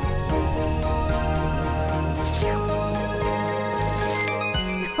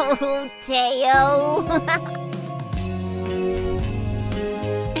 Oh, Teo.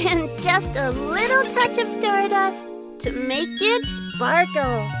 And just a little touch of stardust to make it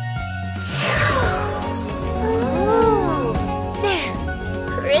sparkle. Ooh. There.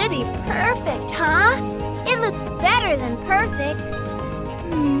 Pretty perfect, huh? It looks better than perfect.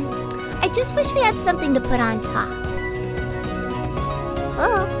 I just wish we had something to put on top.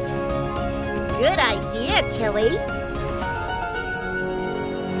 Oh. Good idea, Tilly.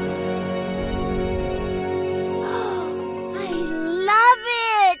 I love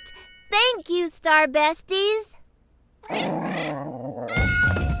it! Thank you, Star Besties. I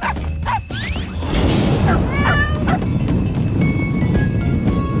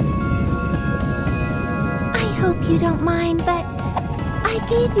hope you don't mind, but I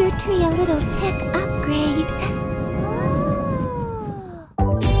gave your tree a little tech upgrade.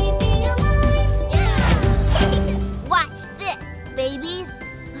 Baby alive, yeah! Watch this, babies.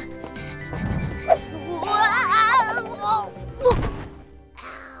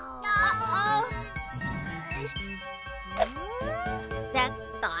 That's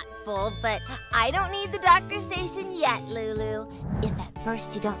thoughtful, but I don't need the doctor station yet, Lulu. If at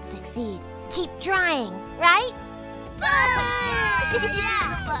first you don't succeed, keep trying, right? Yeah.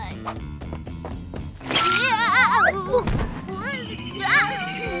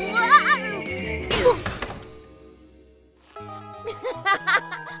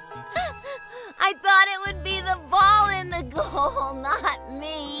 I thought it would be the ball in the goal, not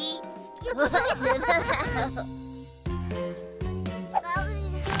me.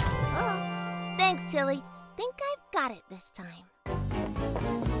 Thanks, Tilly. Think I've got it this time.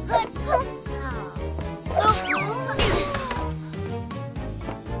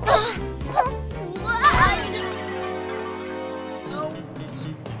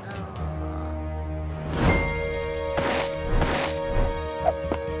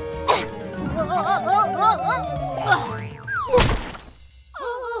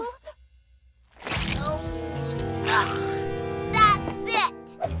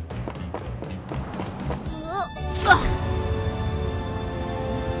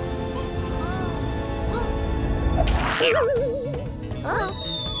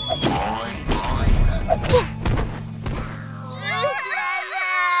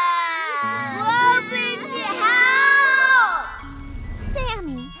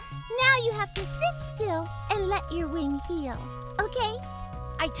 Sammie, now you have to sit still and let your wing heal, okay?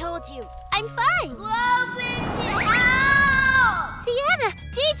 I told you, I'm fine. Help! Siena,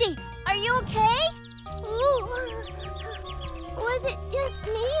 Gigi, are you okay? Ooh. Was it just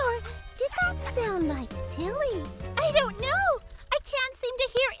me, or did that sound like Tilly? I don't know. I can't seem to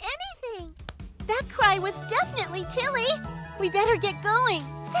hear anything. That cry was definitely Tilly. We better get going.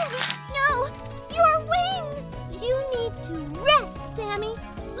 Sammie, no! Your wing! You need to rest, Sammie.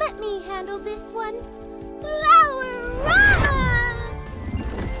 Let me handle this one. Flower-rama!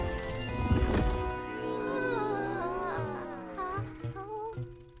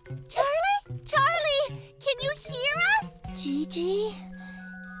 Charlie, can you hear us? Gigi,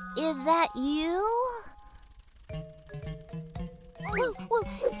 is that you? Well,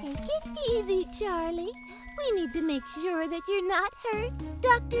 take it easy, Charlie. We need to make sure that you're not hurt.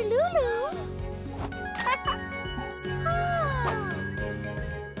 Dr. Lulu.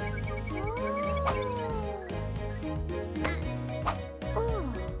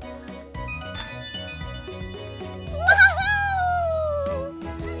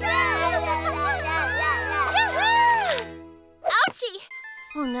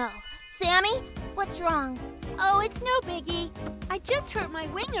 Oh no. Sammie, what's wrong? Oh, it's no biggie. I just hurt my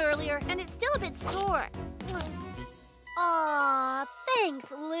wing earlier, and it's still a bit sore. Aw,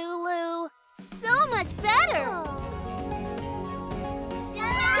 thanks, Lulu. So much better.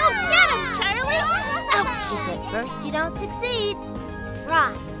 Go get him, Charlie! Ouch! If at first you don't succeed,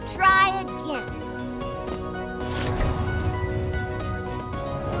 try again.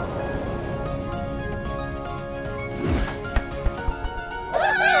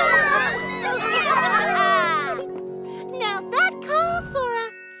 Now that calls for a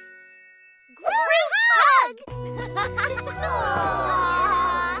Group hug!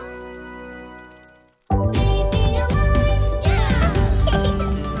 Baby alive,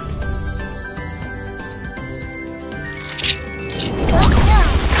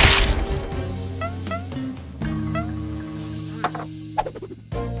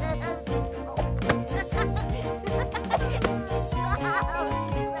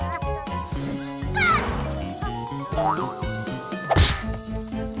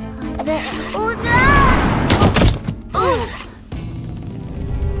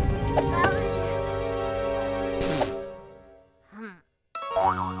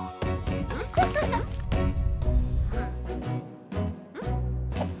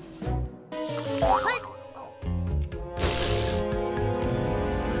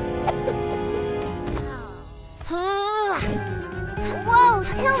 Whoa,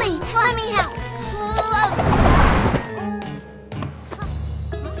 Tilly, let me help.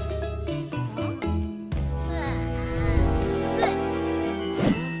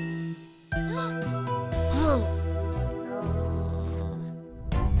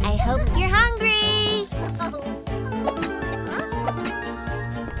 I hope you're hungry.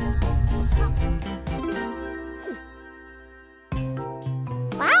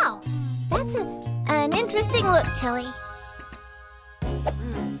 Wow, that's an interesting look, Tilly.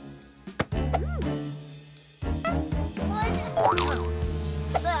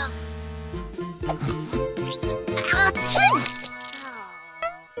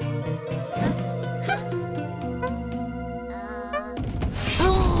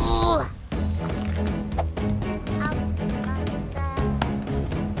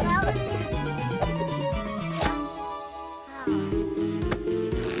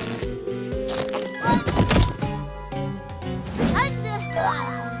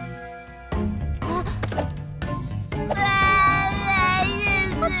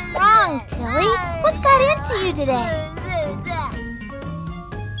 What's wrong, Tilly? What's got into you today?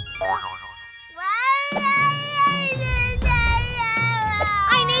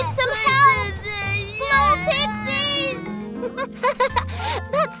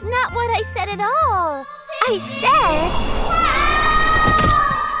 That's not what I said at all. I said...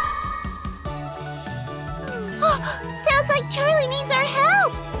 Sounds like Charlie needs our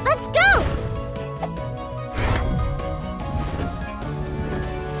help. Let's go.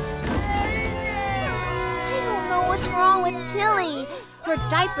 I don't know what's wrong with Tilly. Her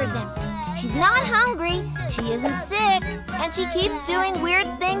diaper's empty. She's not hungry, she isn't sick, and she keeps doing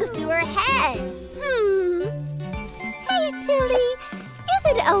weird things to her head. Hey, Tilly. Is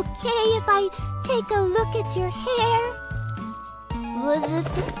it okay if I take a look at your hair?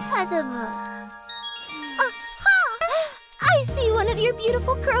 Aha! I see one of your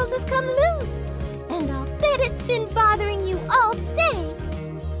beautiful curls has come loose. And I'll bet it's been bothering you all day.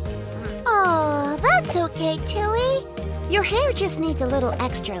 Oh, that's okay, Tilly. Your hair just needs a little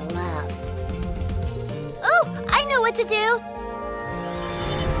extra love. Oh, I know what to do.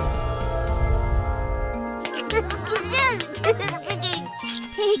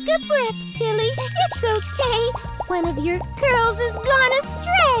 Take a breath, Tilly. It's okay. One of your curls has gone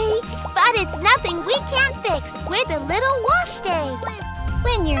astray. But it's nothing we can't fix with a little wash day.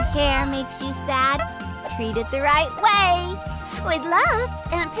 When your hair makes you sad, treat it the right way. With love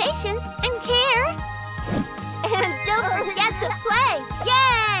and patience and care. And don't forget to play.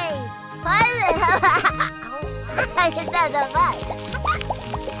 Yay!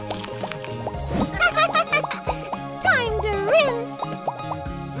 Time to rinse.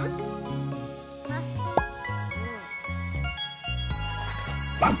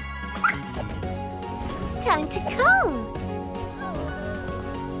 Time to comb.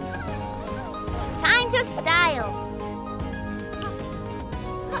 Time to style.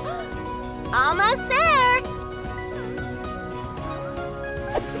 Almost there.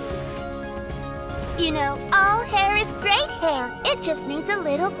 You know, all hair is great hair. It just needs a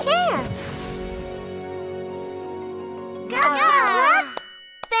little care.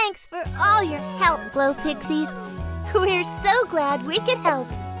 Thanks for all your help, Glo Pixies. We're so glad we could help.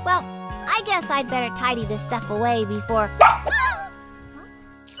 Well, I guess I'd better tidy this stuff away before...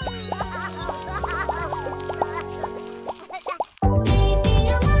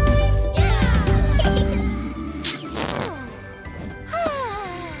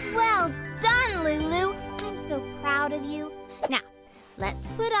 Well done, Lulu. I'm so proud of you. Now, let's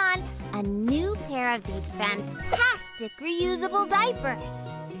put on a new pair of these fantastic reusable diapers.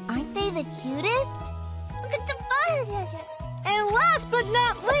 Aren't they the cutest? Look at the fire. And last but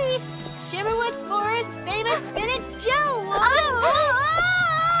not least, Shimmerwood Forest famous spinach jello. Oh!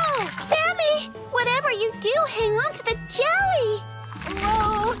 Sammie, whatever you do, hang on to the jelly.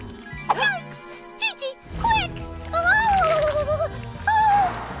 Whoa! Yikes! Gigi, quick!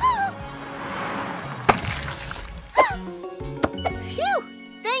 Phew!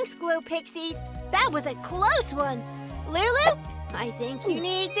 Thanks, Glo Pixies. That was a close one. Lulu, I think you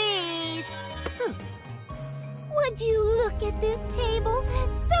need these. Would you look at this table?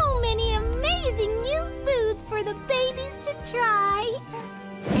 So many amazing new foods for the babies to try.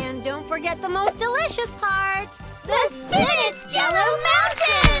 And don't forget the most delicious part. The Spinach Jello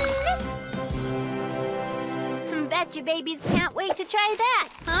Mountain! Bet you babies can't wait to try that,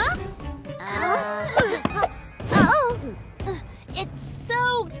 huh? Oh! It's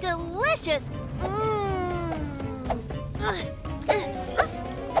so delicious.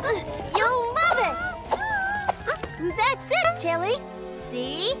 You'll love it. That's it, Tilly.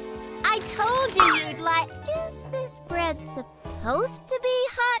 See? I told you you'd like... Is this bread supposed to be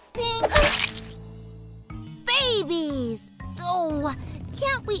hot pink? Babies! Oh,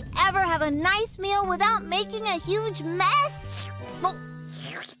 can't we ever have a nice meal without making a huge mess? Oh.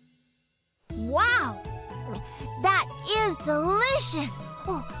 Wow! That is delicious!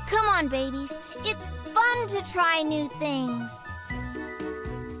 Oh, come on, babies. It's fun to try new things.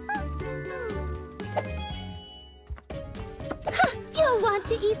 You'll want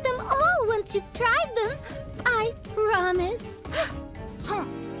to eat them all once you've tried them. I promise.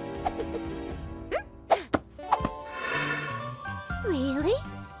 Really?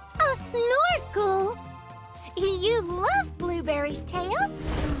 A snorkel? You love blueberries, Teo.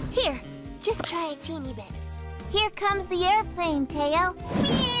 Here, just try a teeny bit. Here comes the airplane, Teo.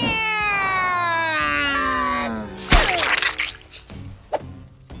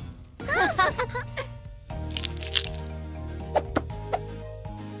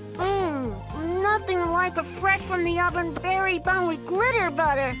 Nothing like a fresh from the oven berry bun with glitter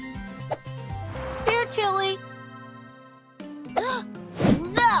butter. Here, Tilly. No!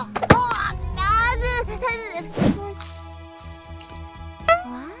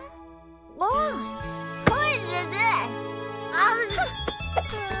 What? What is this?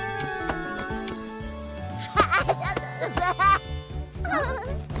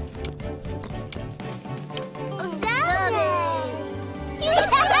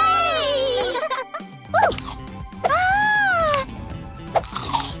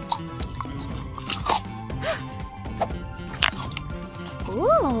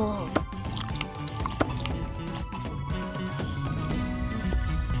 Ooh.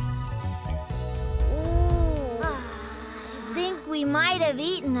 I think we might have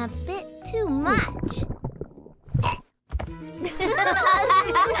eaten a bit too much.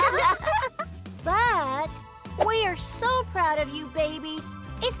 But we are so proud of you, babies.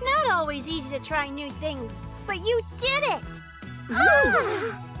 It's not always easy to try new things, but you did it.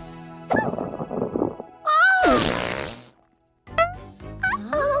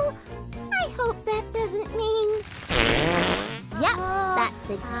 Oh, I hope that doesn't mean... Yep, that's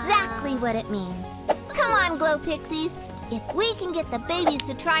exactly what it means. Come on, Glo Pixies. If we can get the babies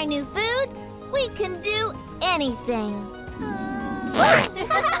to try new food, we can do anything.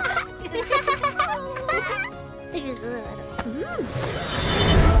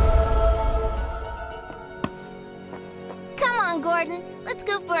 Come on, Gordon. Let's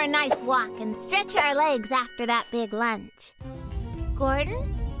go for a nice walk and stretch our legs after that big lunch.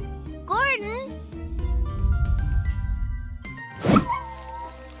 Gordon? Gordon?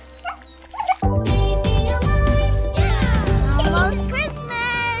 Almost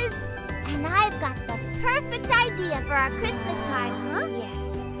Christmas! And I've got the perfect idea for our Christmas cards this year.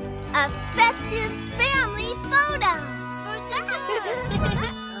 A festive family photo!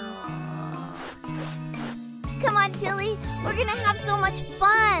 Come on, Chili. We're gonna have so much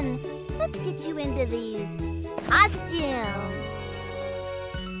fun. Let's get you into these costumes.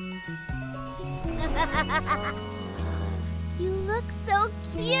 You look so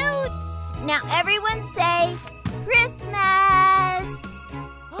cute. Now everyone say Christmas.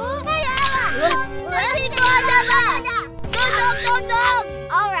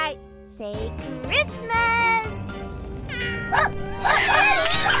 All right, say Christmas.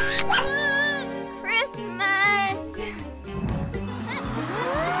 Christmas.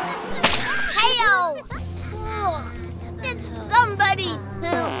 Hey-o! Did somebody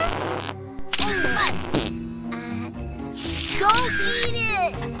don't eat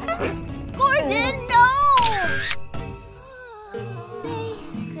it! Gordon, no! Say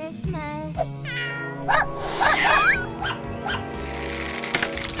Christmas.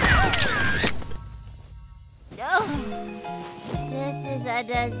 Oh, this is a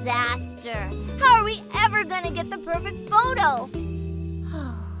disaster. How are we ever gonna get the perfect photo?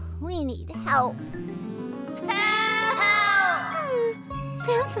 Oh, we need help. Help!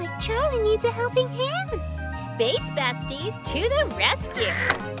 Sounds like Charlie needs a helping hand. Space besties to the rescue.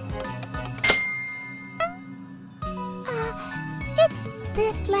 It's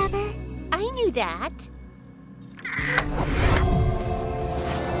this lever. I knew that.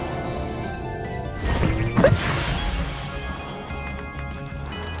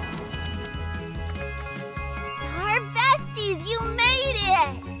 Star besties, you made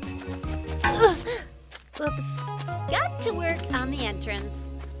it! Oops. Got to work on the entrance.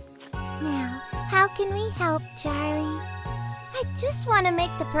 Now, how can we help, Charlie? I just want to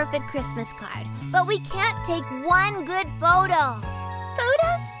make the perfect Christmas card, but we can't take one good photo.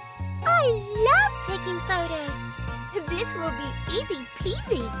 Photos? I love taking photos. This will be easy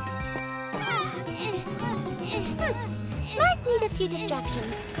peasy. Might need a few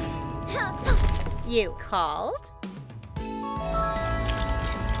distractions. You called?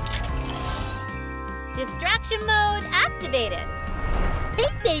 Distraction mode activated. Hey,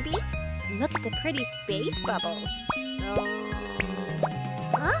 babies. Look at the pretty space bubbles.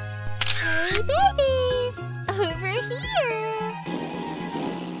 Huh? Hey, babies. Over here.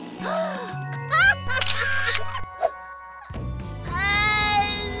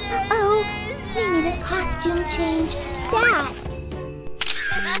 Oh, we need a costume change. Stat!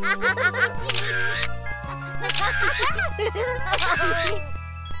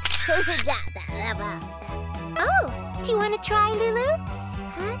 Oh, do you want to try, Lulu?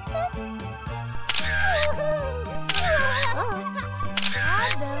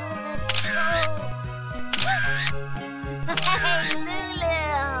 Hey, Lulu!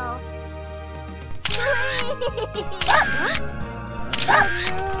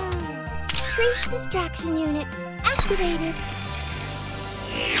 Treat distraction unit activated.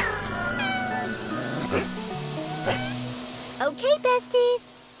 Okay, besties,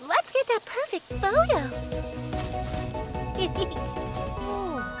 let's get that perfect photo.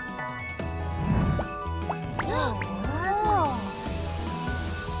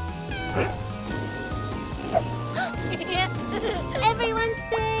 Everyone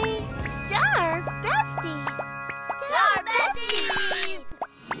say, Star Besties! Star Besties!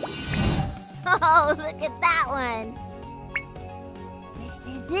 Oh, look at that one. This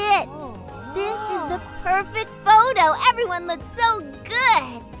is it. This is the perfect photo. Everyone looks so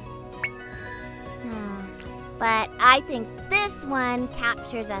good. But I think this one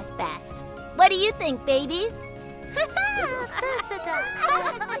captures us best. What do you think, babies?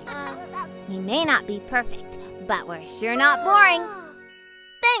 We may not be perfect, but we're sure not boring.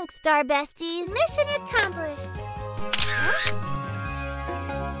 Thanks, Star Besties. Mission accomplished.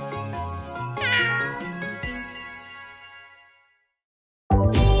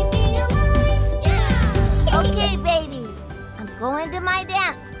 Okay, babies. I'm going to my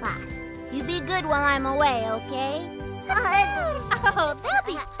dance class. You be good while I'm away, okay? Oh, they'll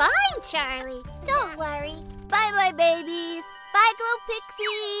be fine, Charlie. Don't worry. Bye-bye, babies. Bye, Glo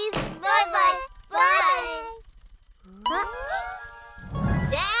Pixies. Bye-bye. Bye.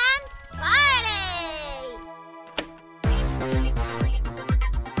 Dance party!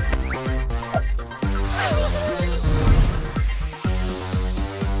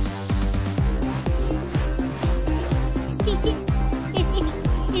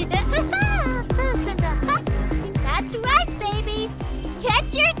 That's right, babies. Get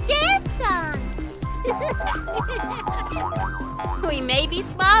your dance on. We may be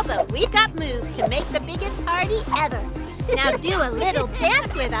small, but we've got moves to make the biggest party ever. Now do a little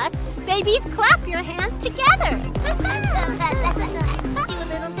dance with us. Babies, clap your hands together. Do a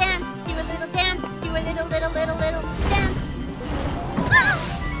little dance, do a little dance, do a little dance.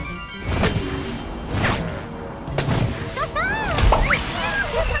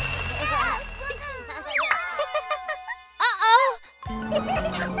 Uh-oh.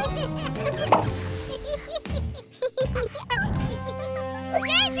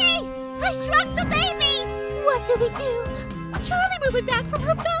 Gigi, I shrunk the babies. What do we do? Charlie will be back from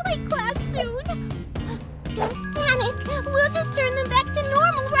her ballet class soon. Don't panic. We'll just turn them back to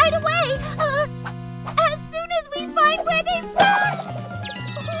normal right away. As soon as we find where they've gone.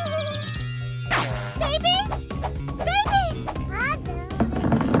 Babies? Babies!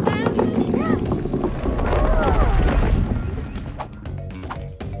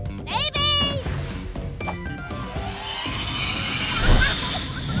 Babies!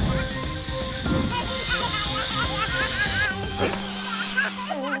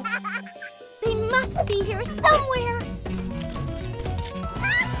 They must be here somewhere.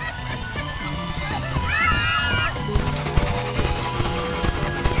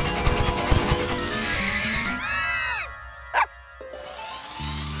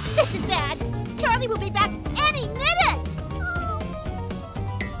 This is bad. Charlie will be back any minute.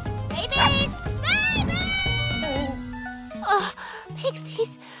 Babies! Babies! Oh,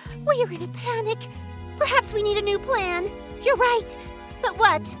 Pixies, we are in a panic. Perhaps we need a new plan. You're right. But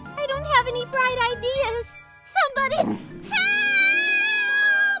what? I don't have any bright ideas. Somebody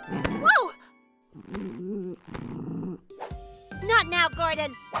help! Whoa! Not now,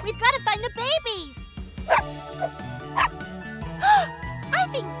 Gordon. We've got to find the babies. I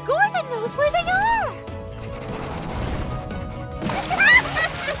think Gordon knows where they are.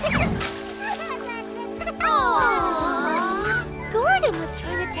 Aww. Gordon was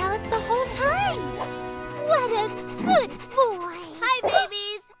trying to tell us the whole time. What a good boy. Hi,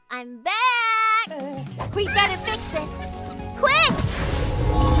 babies. I'm back. We better fix this. Quick!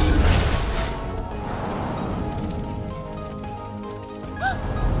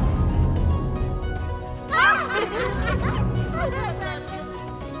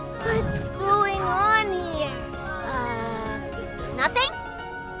 What's going on here? Nothing?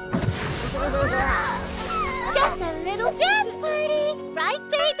 Just a little dance party, right,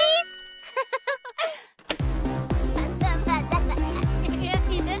 babies?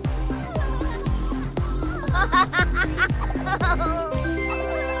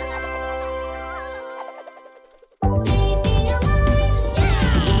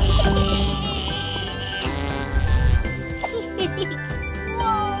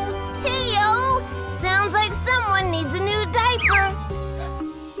 Whoa, Tio! Sounds like someone needs a new diaper.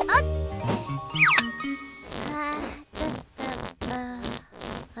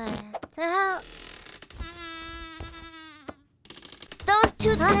 Those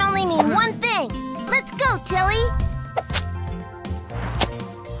toots can only mean one thing. Let's go, Tilly.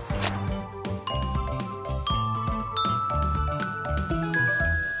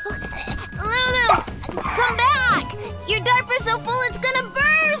 Lulu, come back! Your diaper's so full it's gonna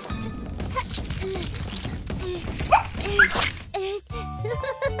burst!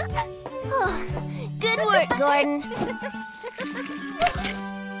 Oh, good work, Gordon.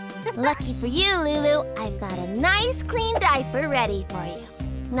 Lucky for you, Lulu, I've got a nice clean diaper ready for you.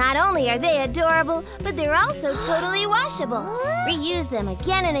 Not only are they adorable, but they're also totally washable. Reuse them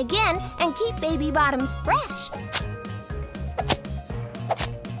again and again and keep baby bottoms fresh.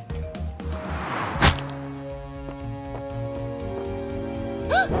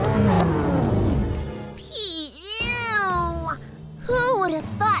 Ew! Who would have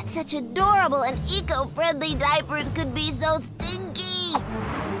thought such adorable and eco-friendly diapers could be so stinky?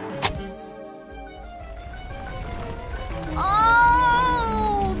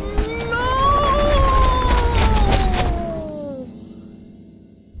 Oh, no!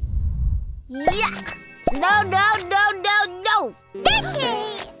 Yuck! No, no, no, no, no! Ew!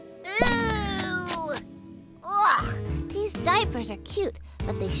 Ugh! These diapers are cute,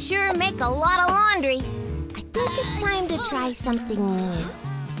 but they sure make a lot of laundry. I think it's time to try something new.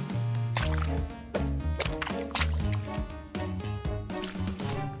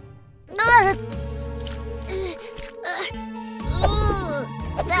 Ugh!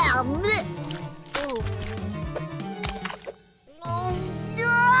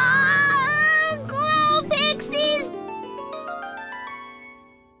 Glo Pixies!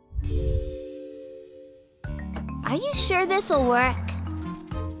 Are you sure this'll work?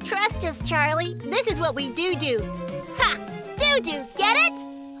 Trust us, Charlie. This is what we do. Ha! Do, get it?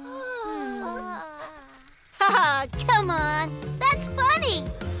 Haha, come on. That's funny.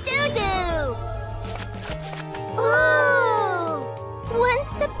 Do. Oh!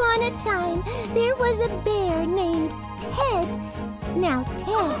 Once upon a time, there was a bear named Ted. Now,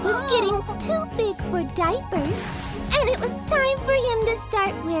 Ted was getting too big for diapers, and it was time for him to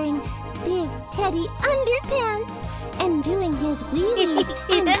start wearing big teddy underpants and doing his wheelies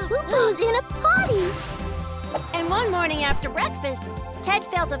and poo-poos in a potty. And one morning after breakfast, Ted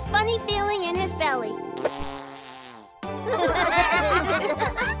felt a funny feeling in his belly.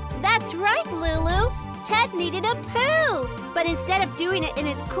 That's right, Lulu. Ted needed a poo. But instead of doing it in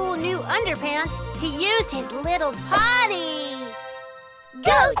his cool new underpants, he used his little potty.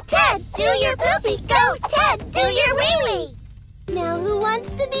 Go, Ted, do your poopy. Go, Ted, do your wee-wee. Now who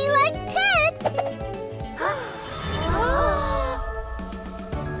wants to be like Ted?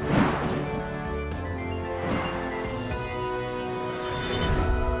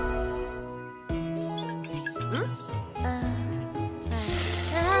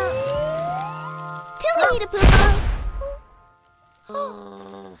 Tilly need a poo-poo.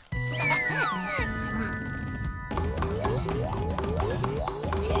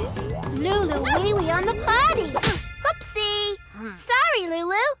 Lulu wee-wee on the potty. Whoopsie. Sorry,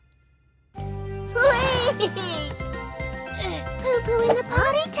 Lulu. Poo-poo in the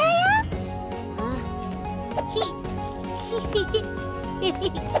potty, Taya?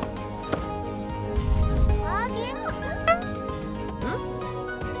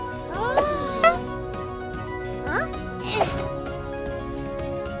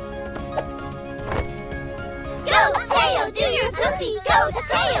 Go, Teo, do your poopy. Go,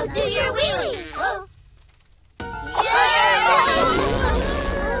 Teo, do your wee-wee.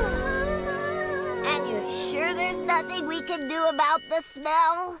 And you're sure there's nothing we can do about the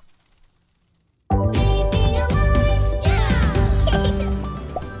smell? Baby alive, yeah!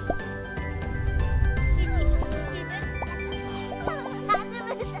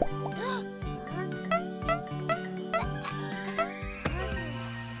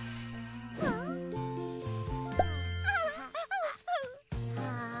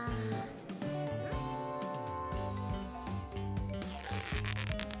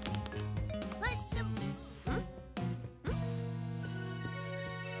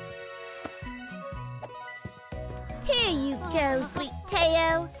 Here you go, sweet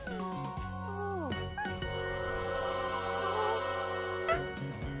Teo.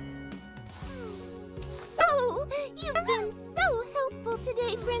 Oh, you've been so helpful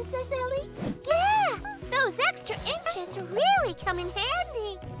today, Princess Ellie. Yeah, those extra inches really come in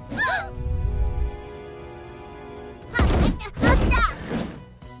handy.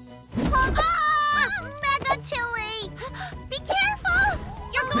 Mega Chili! Be careful!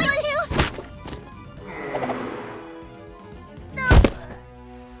 You're going to...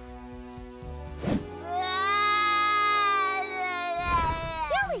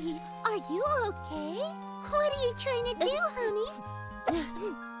 Tilly, are you okay? What are you trying to do, honey?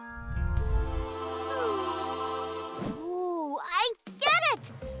 Ooh, I get it!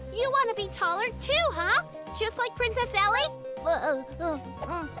 You want to be taller too, huh? Just like Princess Ellie?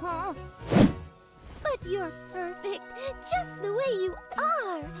 But you're perfect, just the way you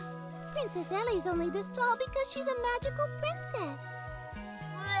are. Princess Ellie's only this tall because she's a magical princess.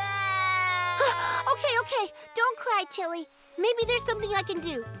 Okay, don't cry, Tilly. Maybe there's something I can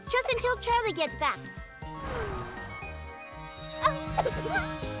do, just until Charlie gets back. Oh.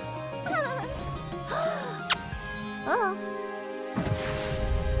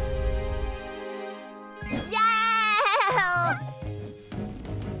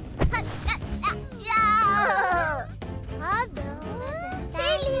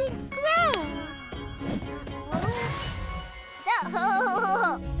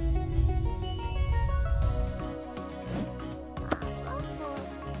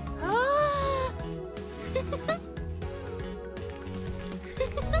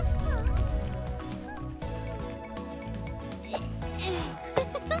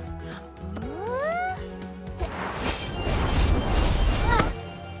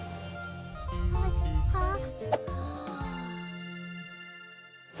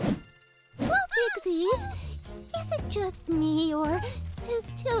 Is it just me, or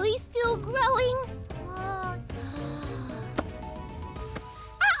is Tilly still growing?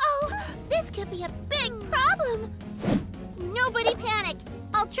 Uh-oh! This could be a big problem! Nobody panic!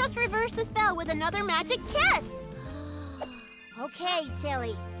 I'll just reverse the spell with another magic kiss! Okay,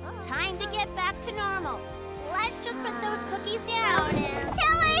 Tilly. Time to get back to normal. Let's just put those cookies down and...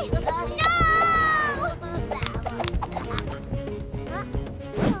 Tilly! No!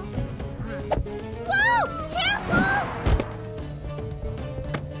 Whoa! Careful!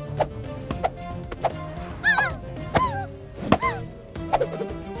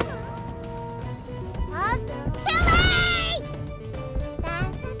 Tilly!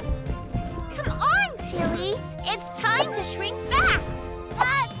 Come on, Tilly. It's time to shrink back.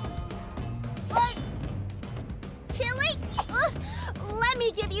 Tilly, let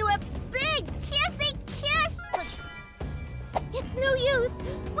me give you a big kissy kiss. It's no use.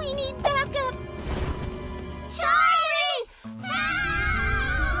 We need backup. Charlie!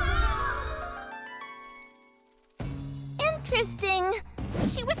 Help! Interesting.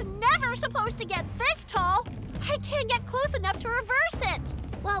 She was never supposed to get this tall. I can't get close enough to reverse it.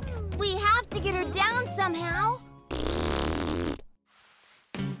 Well, we have to get her down somehow.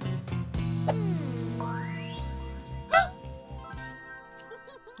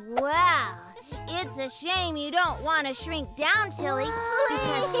 Wow, it's a shame you don't want to shrink down, Tilly,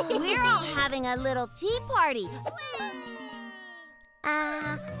 because we're all having a little tea party.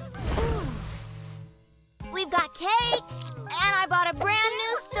 We've got cake, and I bought a brand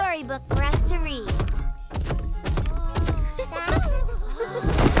new storybook for us to read.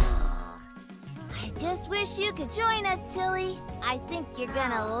 I just wish you could join us, Tilly. I think you're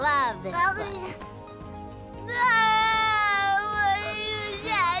gonna love this book.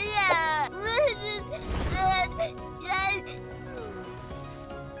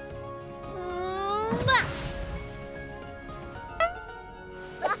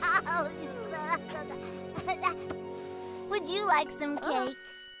 Would you like some cake?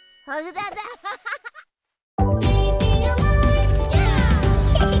 Baby alive, yeah!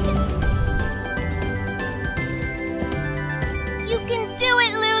 You can do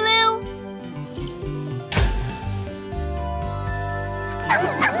it, Lulu!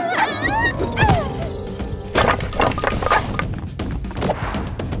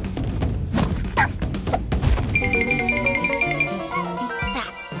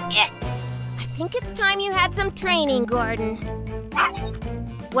 That's it. I think it's time you had some training, Gordon.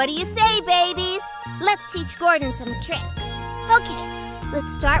 What do you say, babies? Let's teach Gordon some tricks. Okay,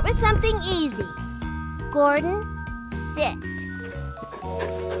 let's start with something easy. Gordon, sit.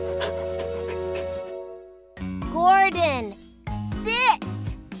 Gordon, sit.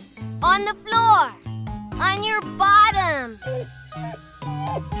 On the floor. On your bottom.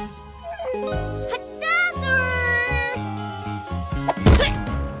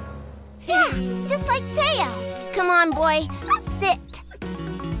 Yeah, just like Teo. Come on, boy. Sit.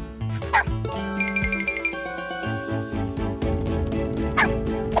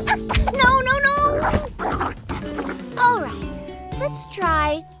 No. All right, let's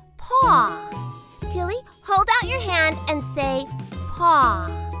try paw. Tilly, hold out your hand and say paw.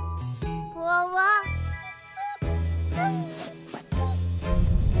 Paw.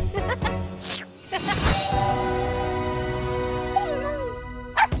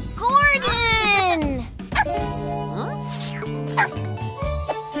 Gordon!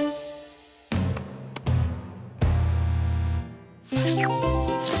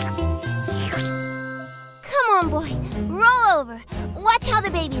 Come on, boy. Roll over. Watch how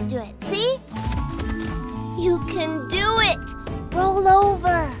the babies do it. See? You can do it. Roll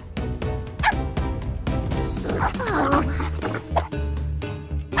over. Oh.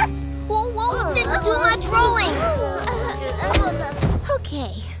 Whoa, too much rolling.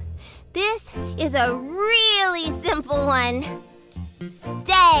 Okay. This is a really simple one.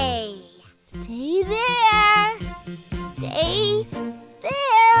 Stay. Stay there. Stay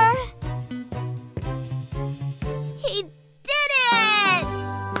there. He did it!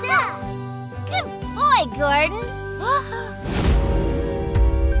 Good boy, Gordon.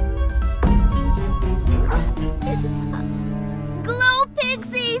 Glo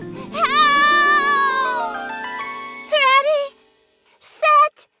Pixies, help! Ready,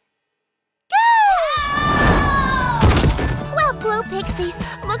 set, go! Well, Glo Pixies,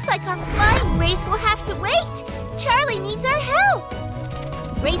 looks like our flying race will have to wait. Charlie needs our help.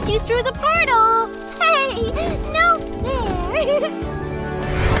 Race you through the portal. Hey, no fair.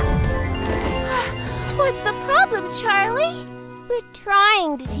 What's the problem, Charlie? We're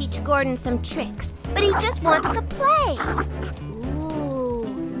trying to teach Gordon some tricks, but he just wants to play. Ooh,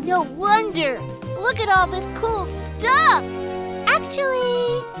 no wonder. Look at all this cool stuff.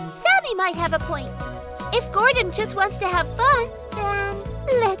 Actually, Sammie might have a point. If Gordon just wants to have fun, then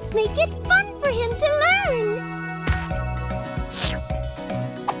let's make it fun for him to learn.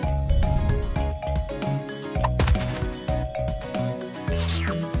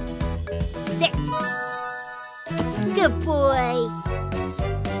 Sit. Good boy.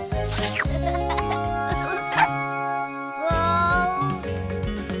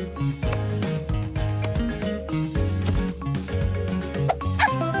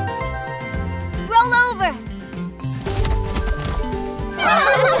 Roll over.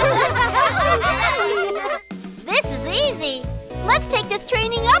 This is easy. Let's take this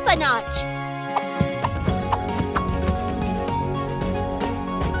training up a notch.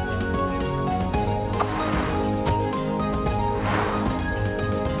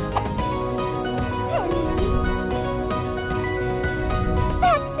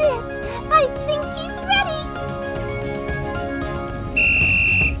 That's it. I think he's ready.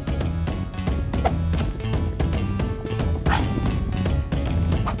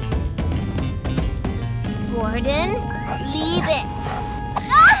 Gordon, leave it.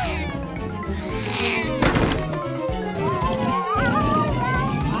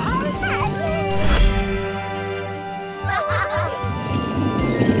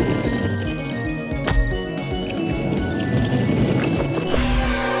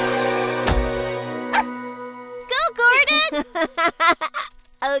 Go, Gordon!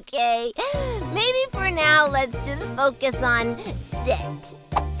 Okay, maybe for now, let's just focus on sit.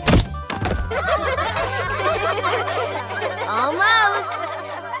 Almost.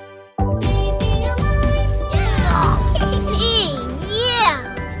 Yeah.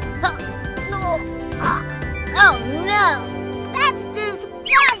 Oh no, that's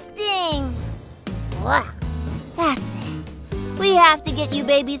disgusting. That's it. We have to get you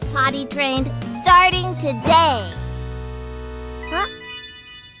babies potty trained starting today. Huh?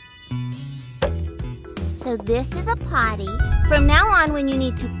 So this is a potty. From now on, when you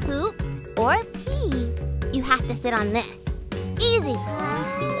need to poop or pee, you have to sit on this. Easy.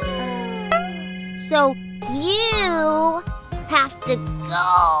 So you have to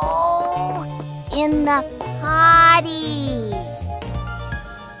go in the potty.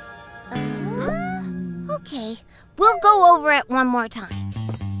 Okay, we'll go over it one more time.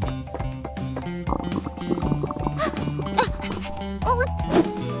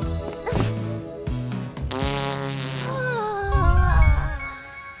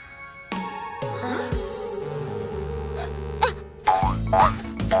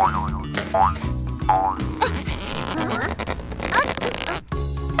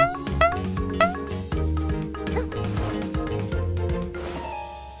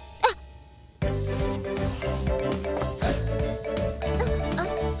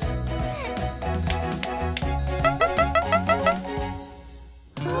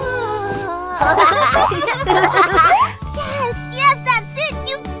 Yes, that's it.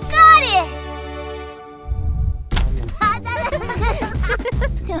 You got it.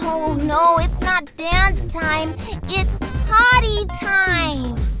 Oh no, it's not dance time. It's potty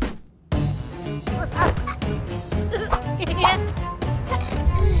time.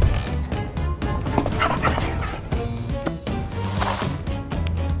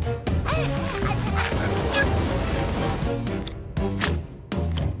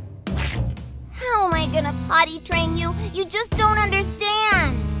 How am I gonna potty train you? You just don't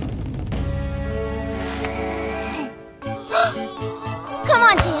understand. Come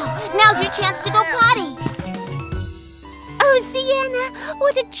on, Tail. Now's your chance to go potty. Oh, Siena,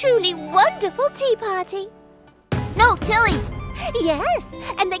 what a truly wonderful tea party. No, Tilly. Yes,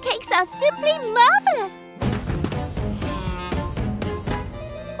 and the cakes are simply marvelous.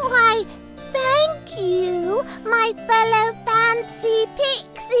 Why, thank you, my fellow fancy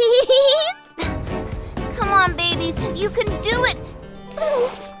pixies. Come on, babies. You can do it.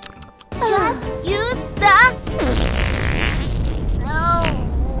 Just use the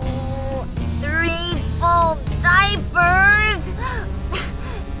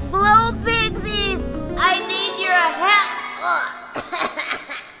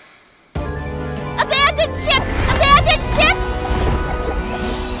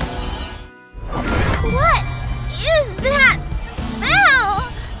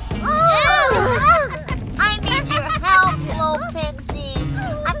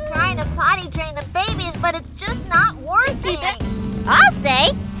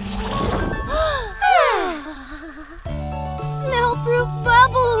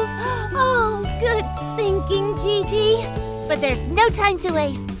there's no time to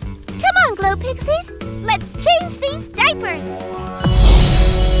waste. Come on, Glo Pixies. Let's change these diapers.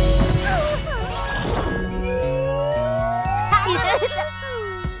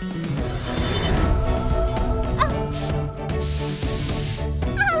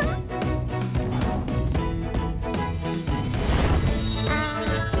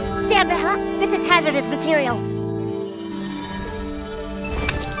 Stand back. This is hazardous material.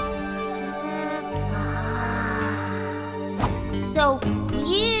 So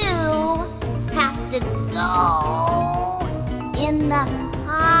you have to go in the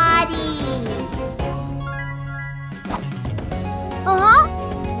potty.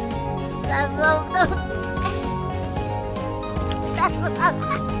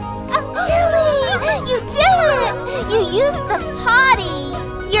 Tilly, you did it! You used the potty.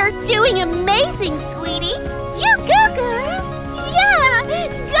 You're doing amazing, sweetie. You go, girl. Yeah,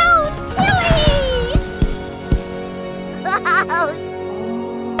 go Tilly!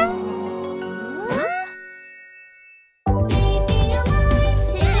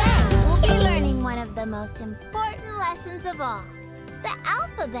 Today, we'll be learning one of the most important lessons of all, the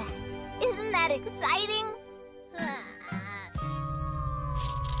alphabet. Isn't that exciting?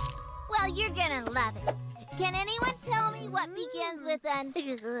 Well, you're gonna love it. Can anyone tell me what begins with an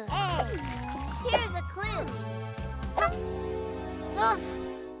A? Here's a clue.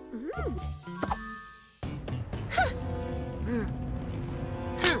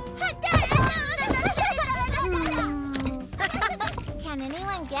 Can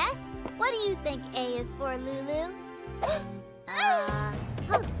anyone guess? What do you think A is for, Lulu?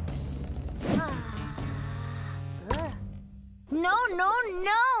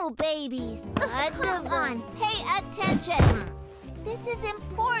 No, babies. Come on, pay attention. This is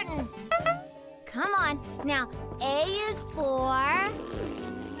important. Come on, now A is for...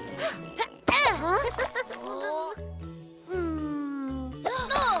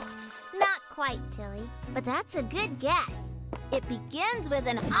 Not quite, Tilly, but that's a good guess. It begins with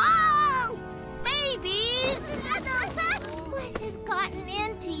an O! Babies! What has gotten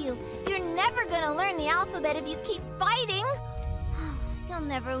into you? You're never gonna learn the alphabet if you keep fighting. You'll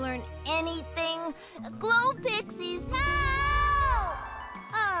never learn anything. Glo Pixies, help!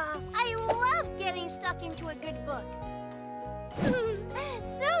 I love getting stuck into a good book.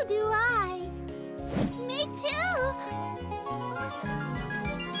 So do I. Me too.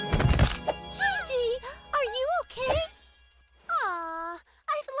 Gigi, are you okay? Aw,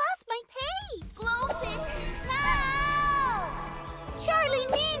 I've lost my page. Glo Pixies, help! Charlie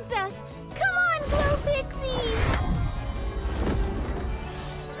needs us. Come on, Glo Pixies.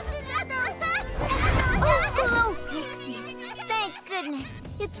 Oh, Glo Pixies! Thank goodness.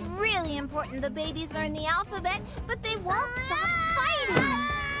 It's really important the babies learn the alphabet, but they won't stop fighting.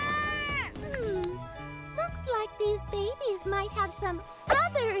 Looks like these babies might have some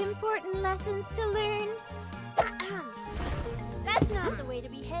other important lessons to learn. That's not the way to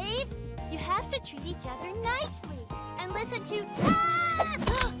behave. You have to treat each other nicely and listen to...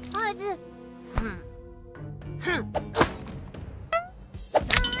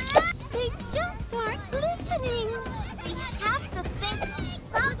 They just aren't listening. We have to think of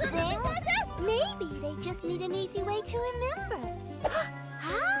something. Maybe they just need an easy way to remember. I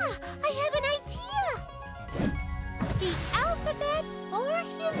have an idea. The alphabet for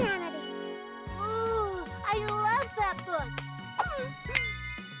humanity. Ooh, I love that book.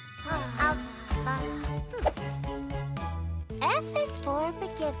 F is for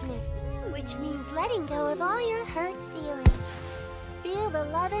forgiveness, which means letting go of all your hurt feelings. Feel the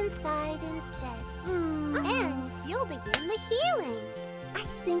love inside instead. And you'll begin the healing. I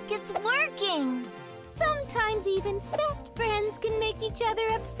think it's working. Sometimes even best friends can make each other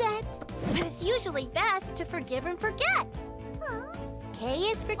upset. But it's usually best to forgive and forget. K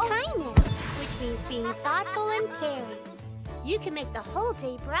is for kindness, which means being thoughtful and caring. You can make the whole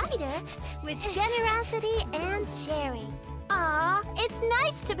day brighter with generosity and sharing. Aw, it's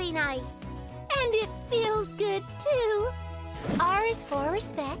nice to be nice. And it feels good, too. R is for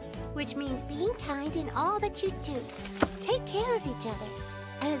respect, which means being kind in all that you do. Take care of each other,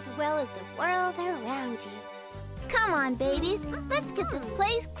 as well as the world around you. Come on, babies. Let's get this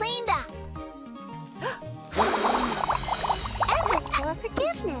place cleaned up. F is for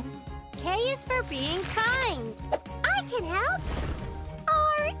forgiveness. K is for being kind. I can help.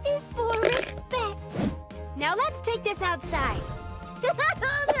 R is for respect. Now let's take this outside. F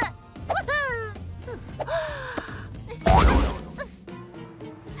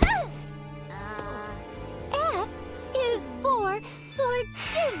is for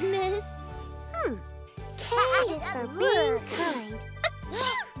forgiveness. K is for being kind.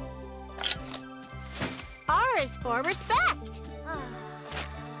 R is for respect.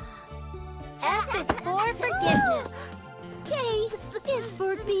 F is for forgiveness. K is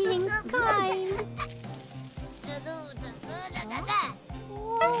for being kind.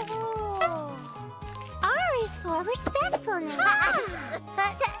 R is for respectfulness.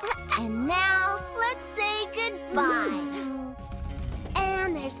 And now, let's say goodbye.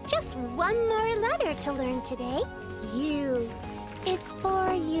 And there's just one more letter to learn today. U is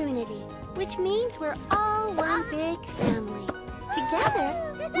for unity, which means we're all one big family.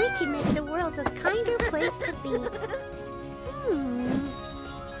 Together, we can make the world a kinder place to be.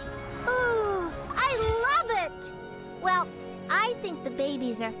 Oh, I love it! Well, I think the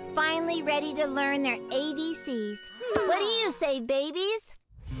babies are finally ready to learn their ABCs. What do you say, babies?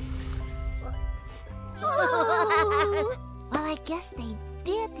 Well, I guess they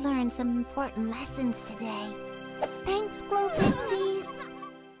did learn some important lessons today. Thanks, Glo Pixies.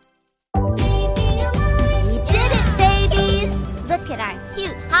 We did it, babies! Look at our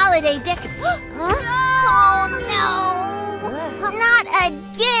cute holiday Oh, no! Not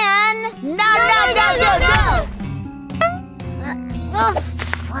again! No!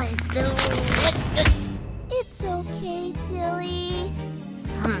 It's okay, Tilly.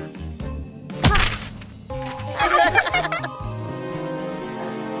 Come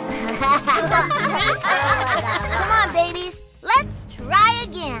on, babies. Let's try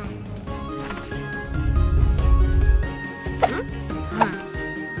again.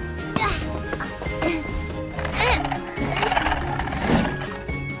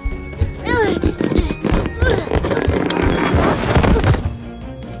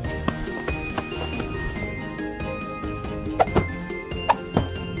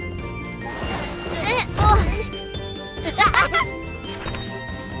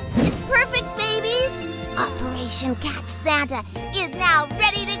 Catch Santa is now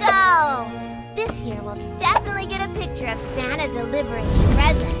ready to go! This year we'll definitely get a picture of Santa delivering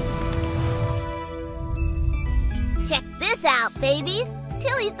presents. Check this out, babies!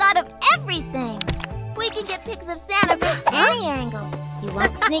 Tilly's thought of everything! We can get pics of Santa from any angle. He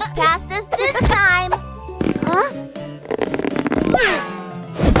won't sneak past us this time! Huh?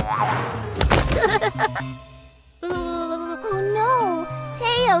 Oh no!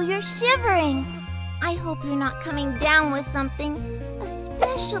 Teo, you're shivering! I hope you're not coming down with something,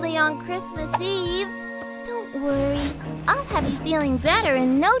 especially on Christmas Eve. Don't worry, I'll have you feeling better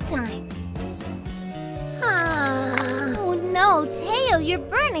in no time. Oh no, Teo, you're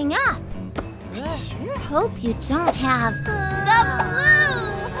burning up. I sure hope you don't have the flu!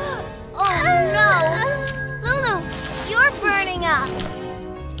 Oh no! Lulu, you're burning up.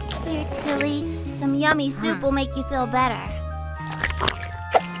 Here, Tilly, some yummy soup will make you feel better.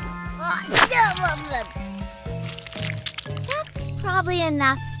 That's probably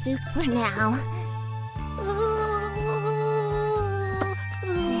enough soup for now.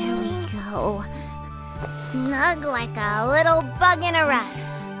 There we go. Snug like a little bug in a rug.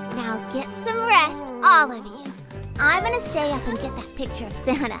 Now get some rest, all of you. I'm gonna stay up and get that picture of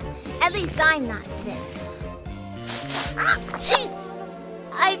Santa. At least I'm not sick.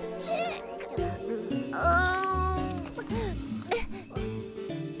 I'm sick.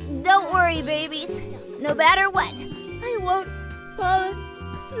 Don't worry, babies. No matter what, I won't fall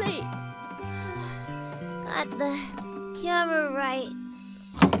asleep. Got the camera right.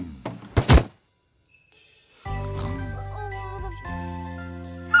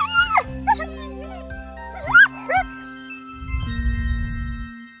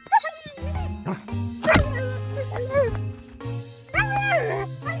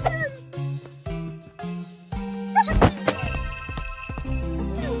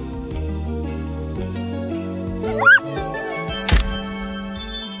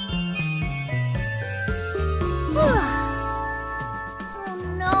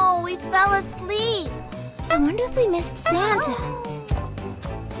 I wonder if we missed Santa.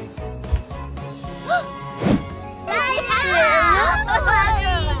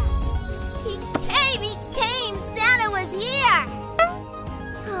 He came! Santa was here!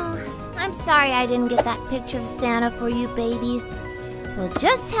 Oh, I'm sorry I didn't get that picture of Santa for you babies. We'll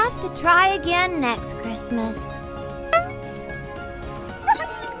just have to try again next Christmas.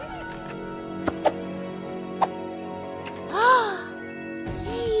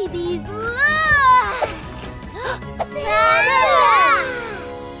 Babies, look! Santa!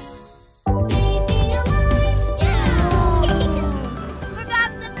 Baby alive, yeah! Forgot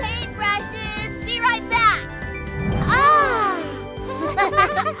the paintbrushes. Be right back.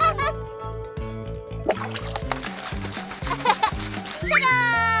 Ta-da!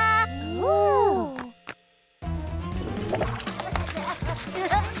 Ooh.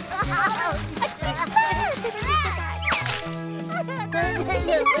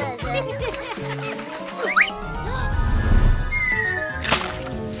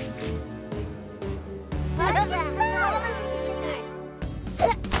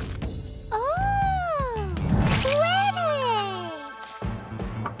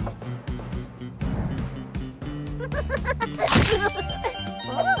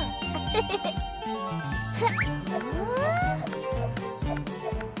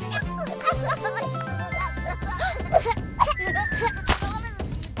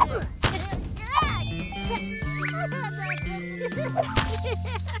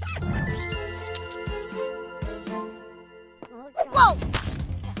 Whoa!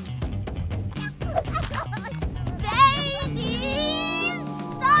 Babies,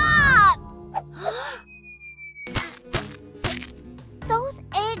 stop! Those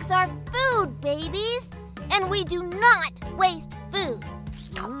eggs are food, babies, and we do not waste food.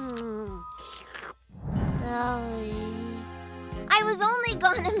 I was only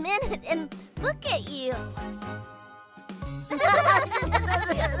gone a minute, and look at you.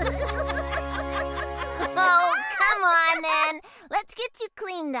 Oh, come on then. Let's get you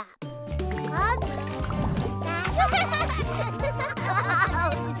cleaned up.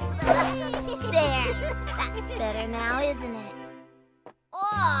 There. That's better now, isn't it?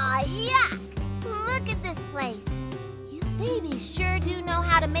 Oh, yuck! Look at this place. You babies sure do know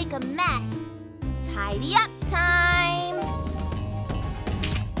how to make a mess. Tidy up time.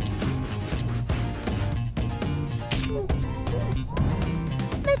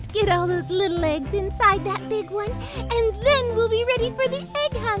 Let's get all those little eggs inside that big one, and then we'll be ready for the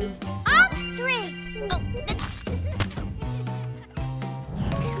egg hunt. On three.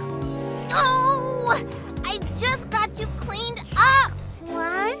 Oh, I just got you cleaned up.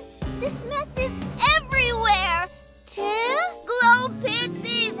 1, this mess is everywhere. 2, Glo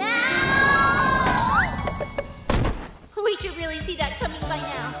Pixies, help! We should really see that coming by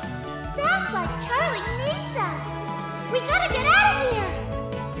now. Sounds like Charlie needs us. We gotta get out of here.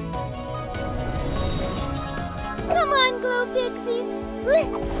 Come on, Glo Pixies, let's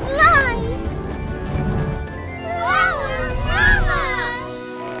fly!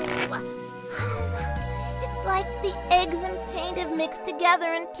 It's like the eggs and paint have mixed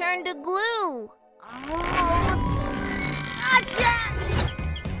together and turned to glue. Almost.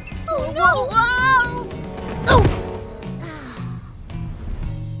 Oh, no! Whoa! Oh!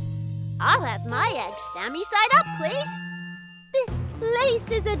 I'll have my eggs Sammie side up, please. This place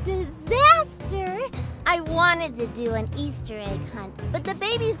is a disaster. I wanted to do an Easter egg hunt, but the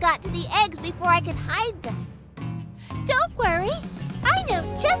babies got to the eggs before I could hide them. Don't worry, I know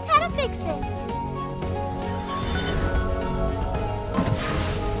just how to fix this.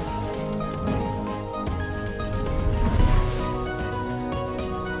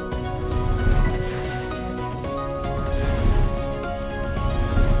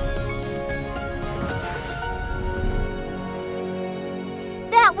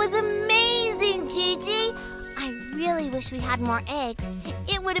 That was amazing, Gigi. I really wish we had more eggs.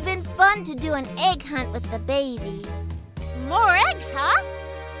 It would have been fun to do an egg hunt with the babies. More eggs, huh?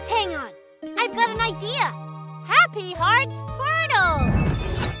 Hang on, I've got an idea. Happy Hearts Portal!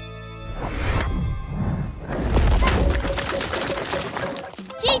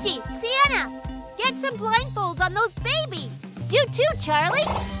 Gigi, Siena, get some blindfolds on those babies. You too, Charlie.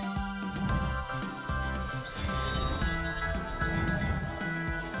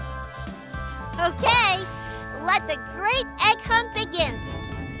 Okay, let the great egg hunt begin.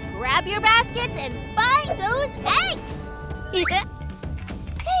 Grab your baskets and find those eggs.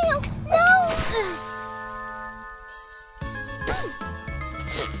 Tail, no!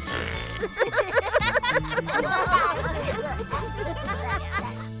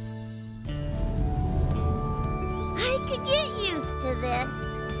 I could get used to this.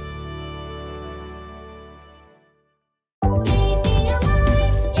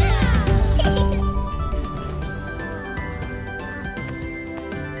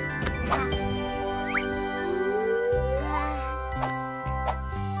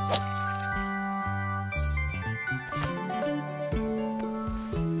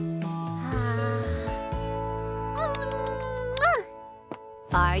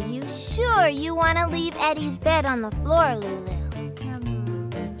 Are you sure you want to leave Eddie's bed on the floor, Lulu?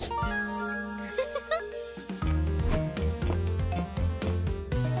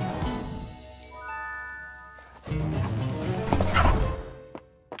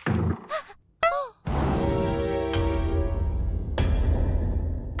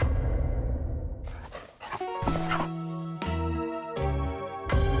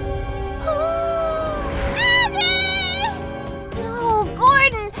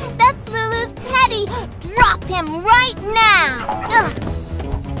 Drop him right now! Ugh.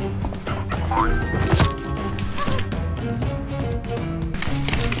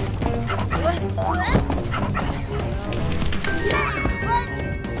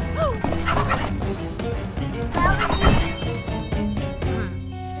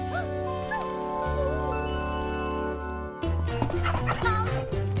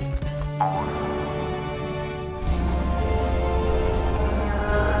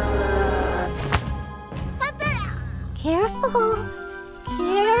 Careful!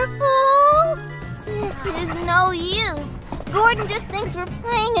 Careful! This is no use. Gordon just thinks we're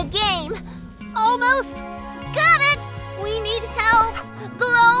playing a game. Almost! Got it! We need help!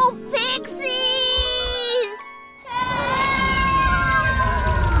 Glo Pixies!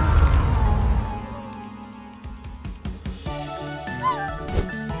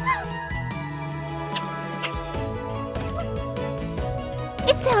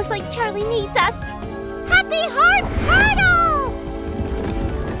 It sounds like Charlie needs us. Happy Heart Hurdle!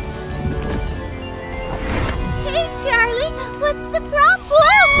 Hey, Charlie, what's the problem?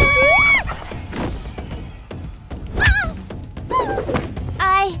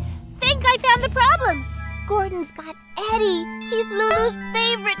 I think I found the problem. Gordon's got Eddie. He's Lulu's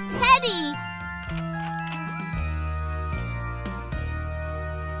favorite teddy.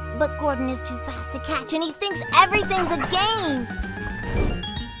 But Gordon is too fast to catch, and he thinks everything's a game.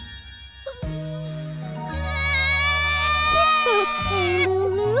 It's okay,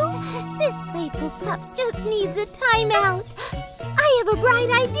 Lulu. This playful pup just needs a timeout. I have a bright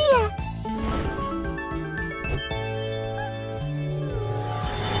idea.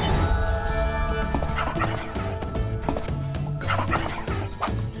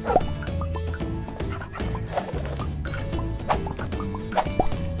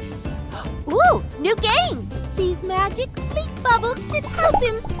 Ooh, new game! These magic sleep bubbles should help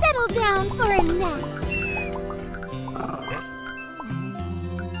him settle down for a nap.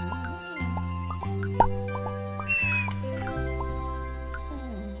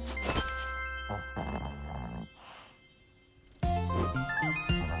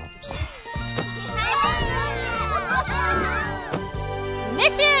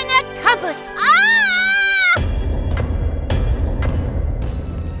 Mission accomplished! Ah!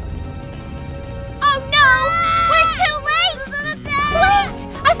 Oh no! We're too late! Wait!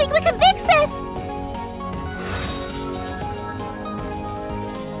 I think we can fix this!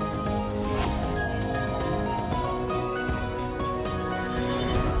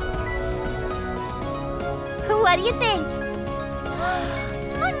 What do you think?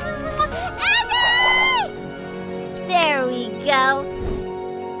 Eddie! There we go.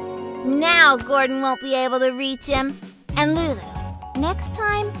 Now Gordon won't be able to reach him. And Lulu, next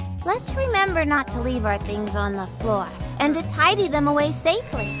time, let's remember not to leave our things on the floor and to tidy them away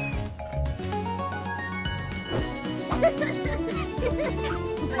safely.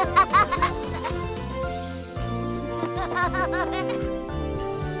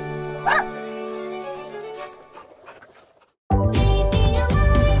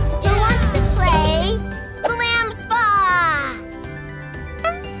 Who wants to play Glam Spa?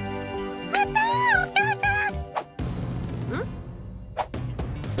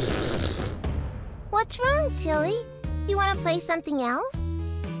 What's wrong, Tilly? You want to play something else?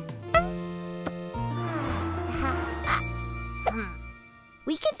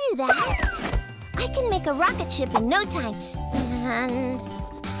 We can do that. I can make a rocket ship in no time. And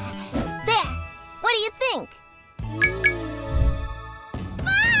there. What do you think?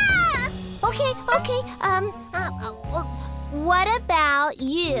 Okay. What about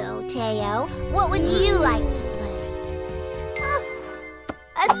you, Teo? What would you like to play?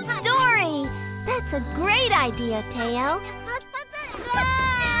 A story! That's a great idea, Teo.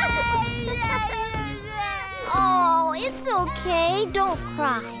 Oh, it's okay. Don't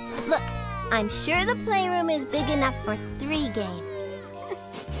cry. Look, I'm sure the playroom is big enough for 3 games.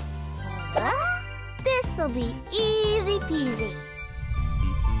 This'll be easy peasy.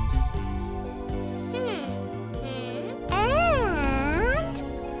 And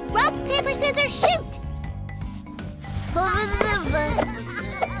Rock, paper, scissors, shoot! Rock,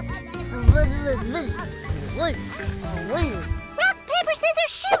 paper, scissors,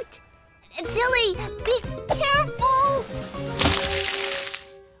 shoot! Tilly, be careful!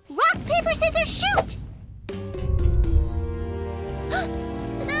 Rock, paper, scissors, shoot!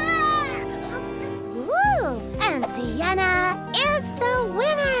 Woo! And Siena is the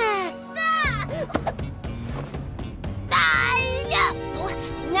winner!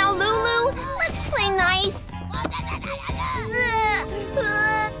 Now, Lulu, let's play nice.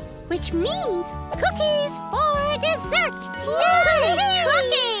 Which means cookies for dessert! Yay!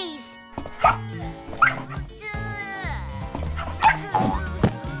 Cookies!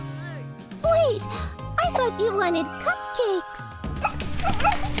 Ooh, you wanted cupcakes.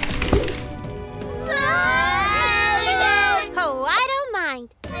 Oh, I don't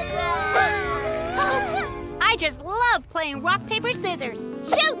mind. I just love playing rock, paper, scissors.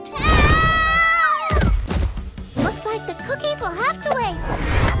 Shoot! Looks like the cookies will have to wait.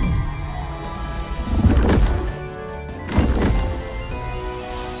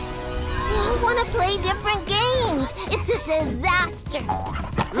 I want to play different games. It's a disaster.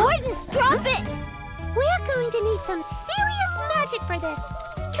 Gordon, drop it! We're going to need some serious magic for this.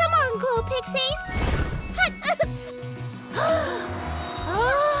 Come on, Glo Pixies.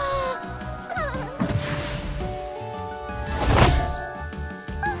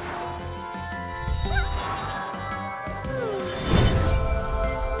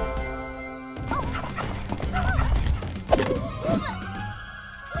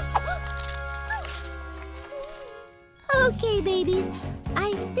 Okay, babies.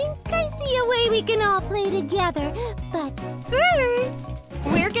 I think I see a way we can all play together. But first...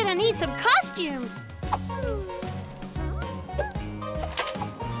 We're gonna need some costumes.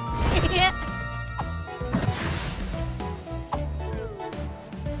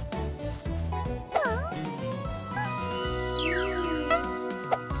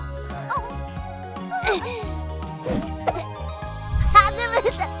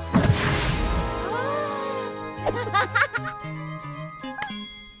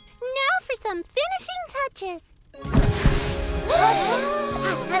 Now for some finishing touches.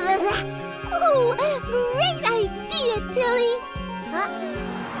 Oh, great idea, Tilly.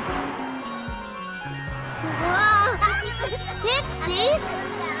 Wow. Pixies!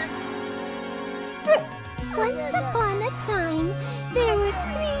 Once upon a time, there were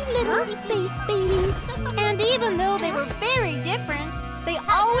 3 little space babies. And even though they were very different, they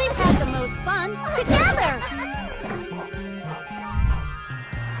always had the most fun together.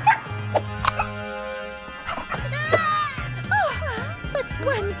 But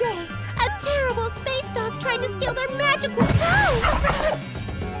one day, a terrible space dog tried to steal their magical cow.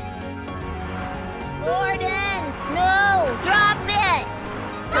 Gordon, no, drop it!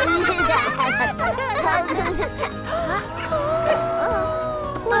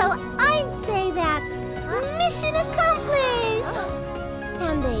 Well, I'd say that's mission accomplished.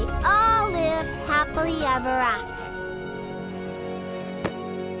 And they all lived happily ever after.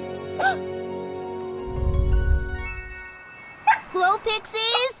 Glo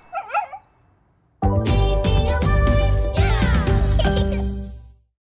Pixies!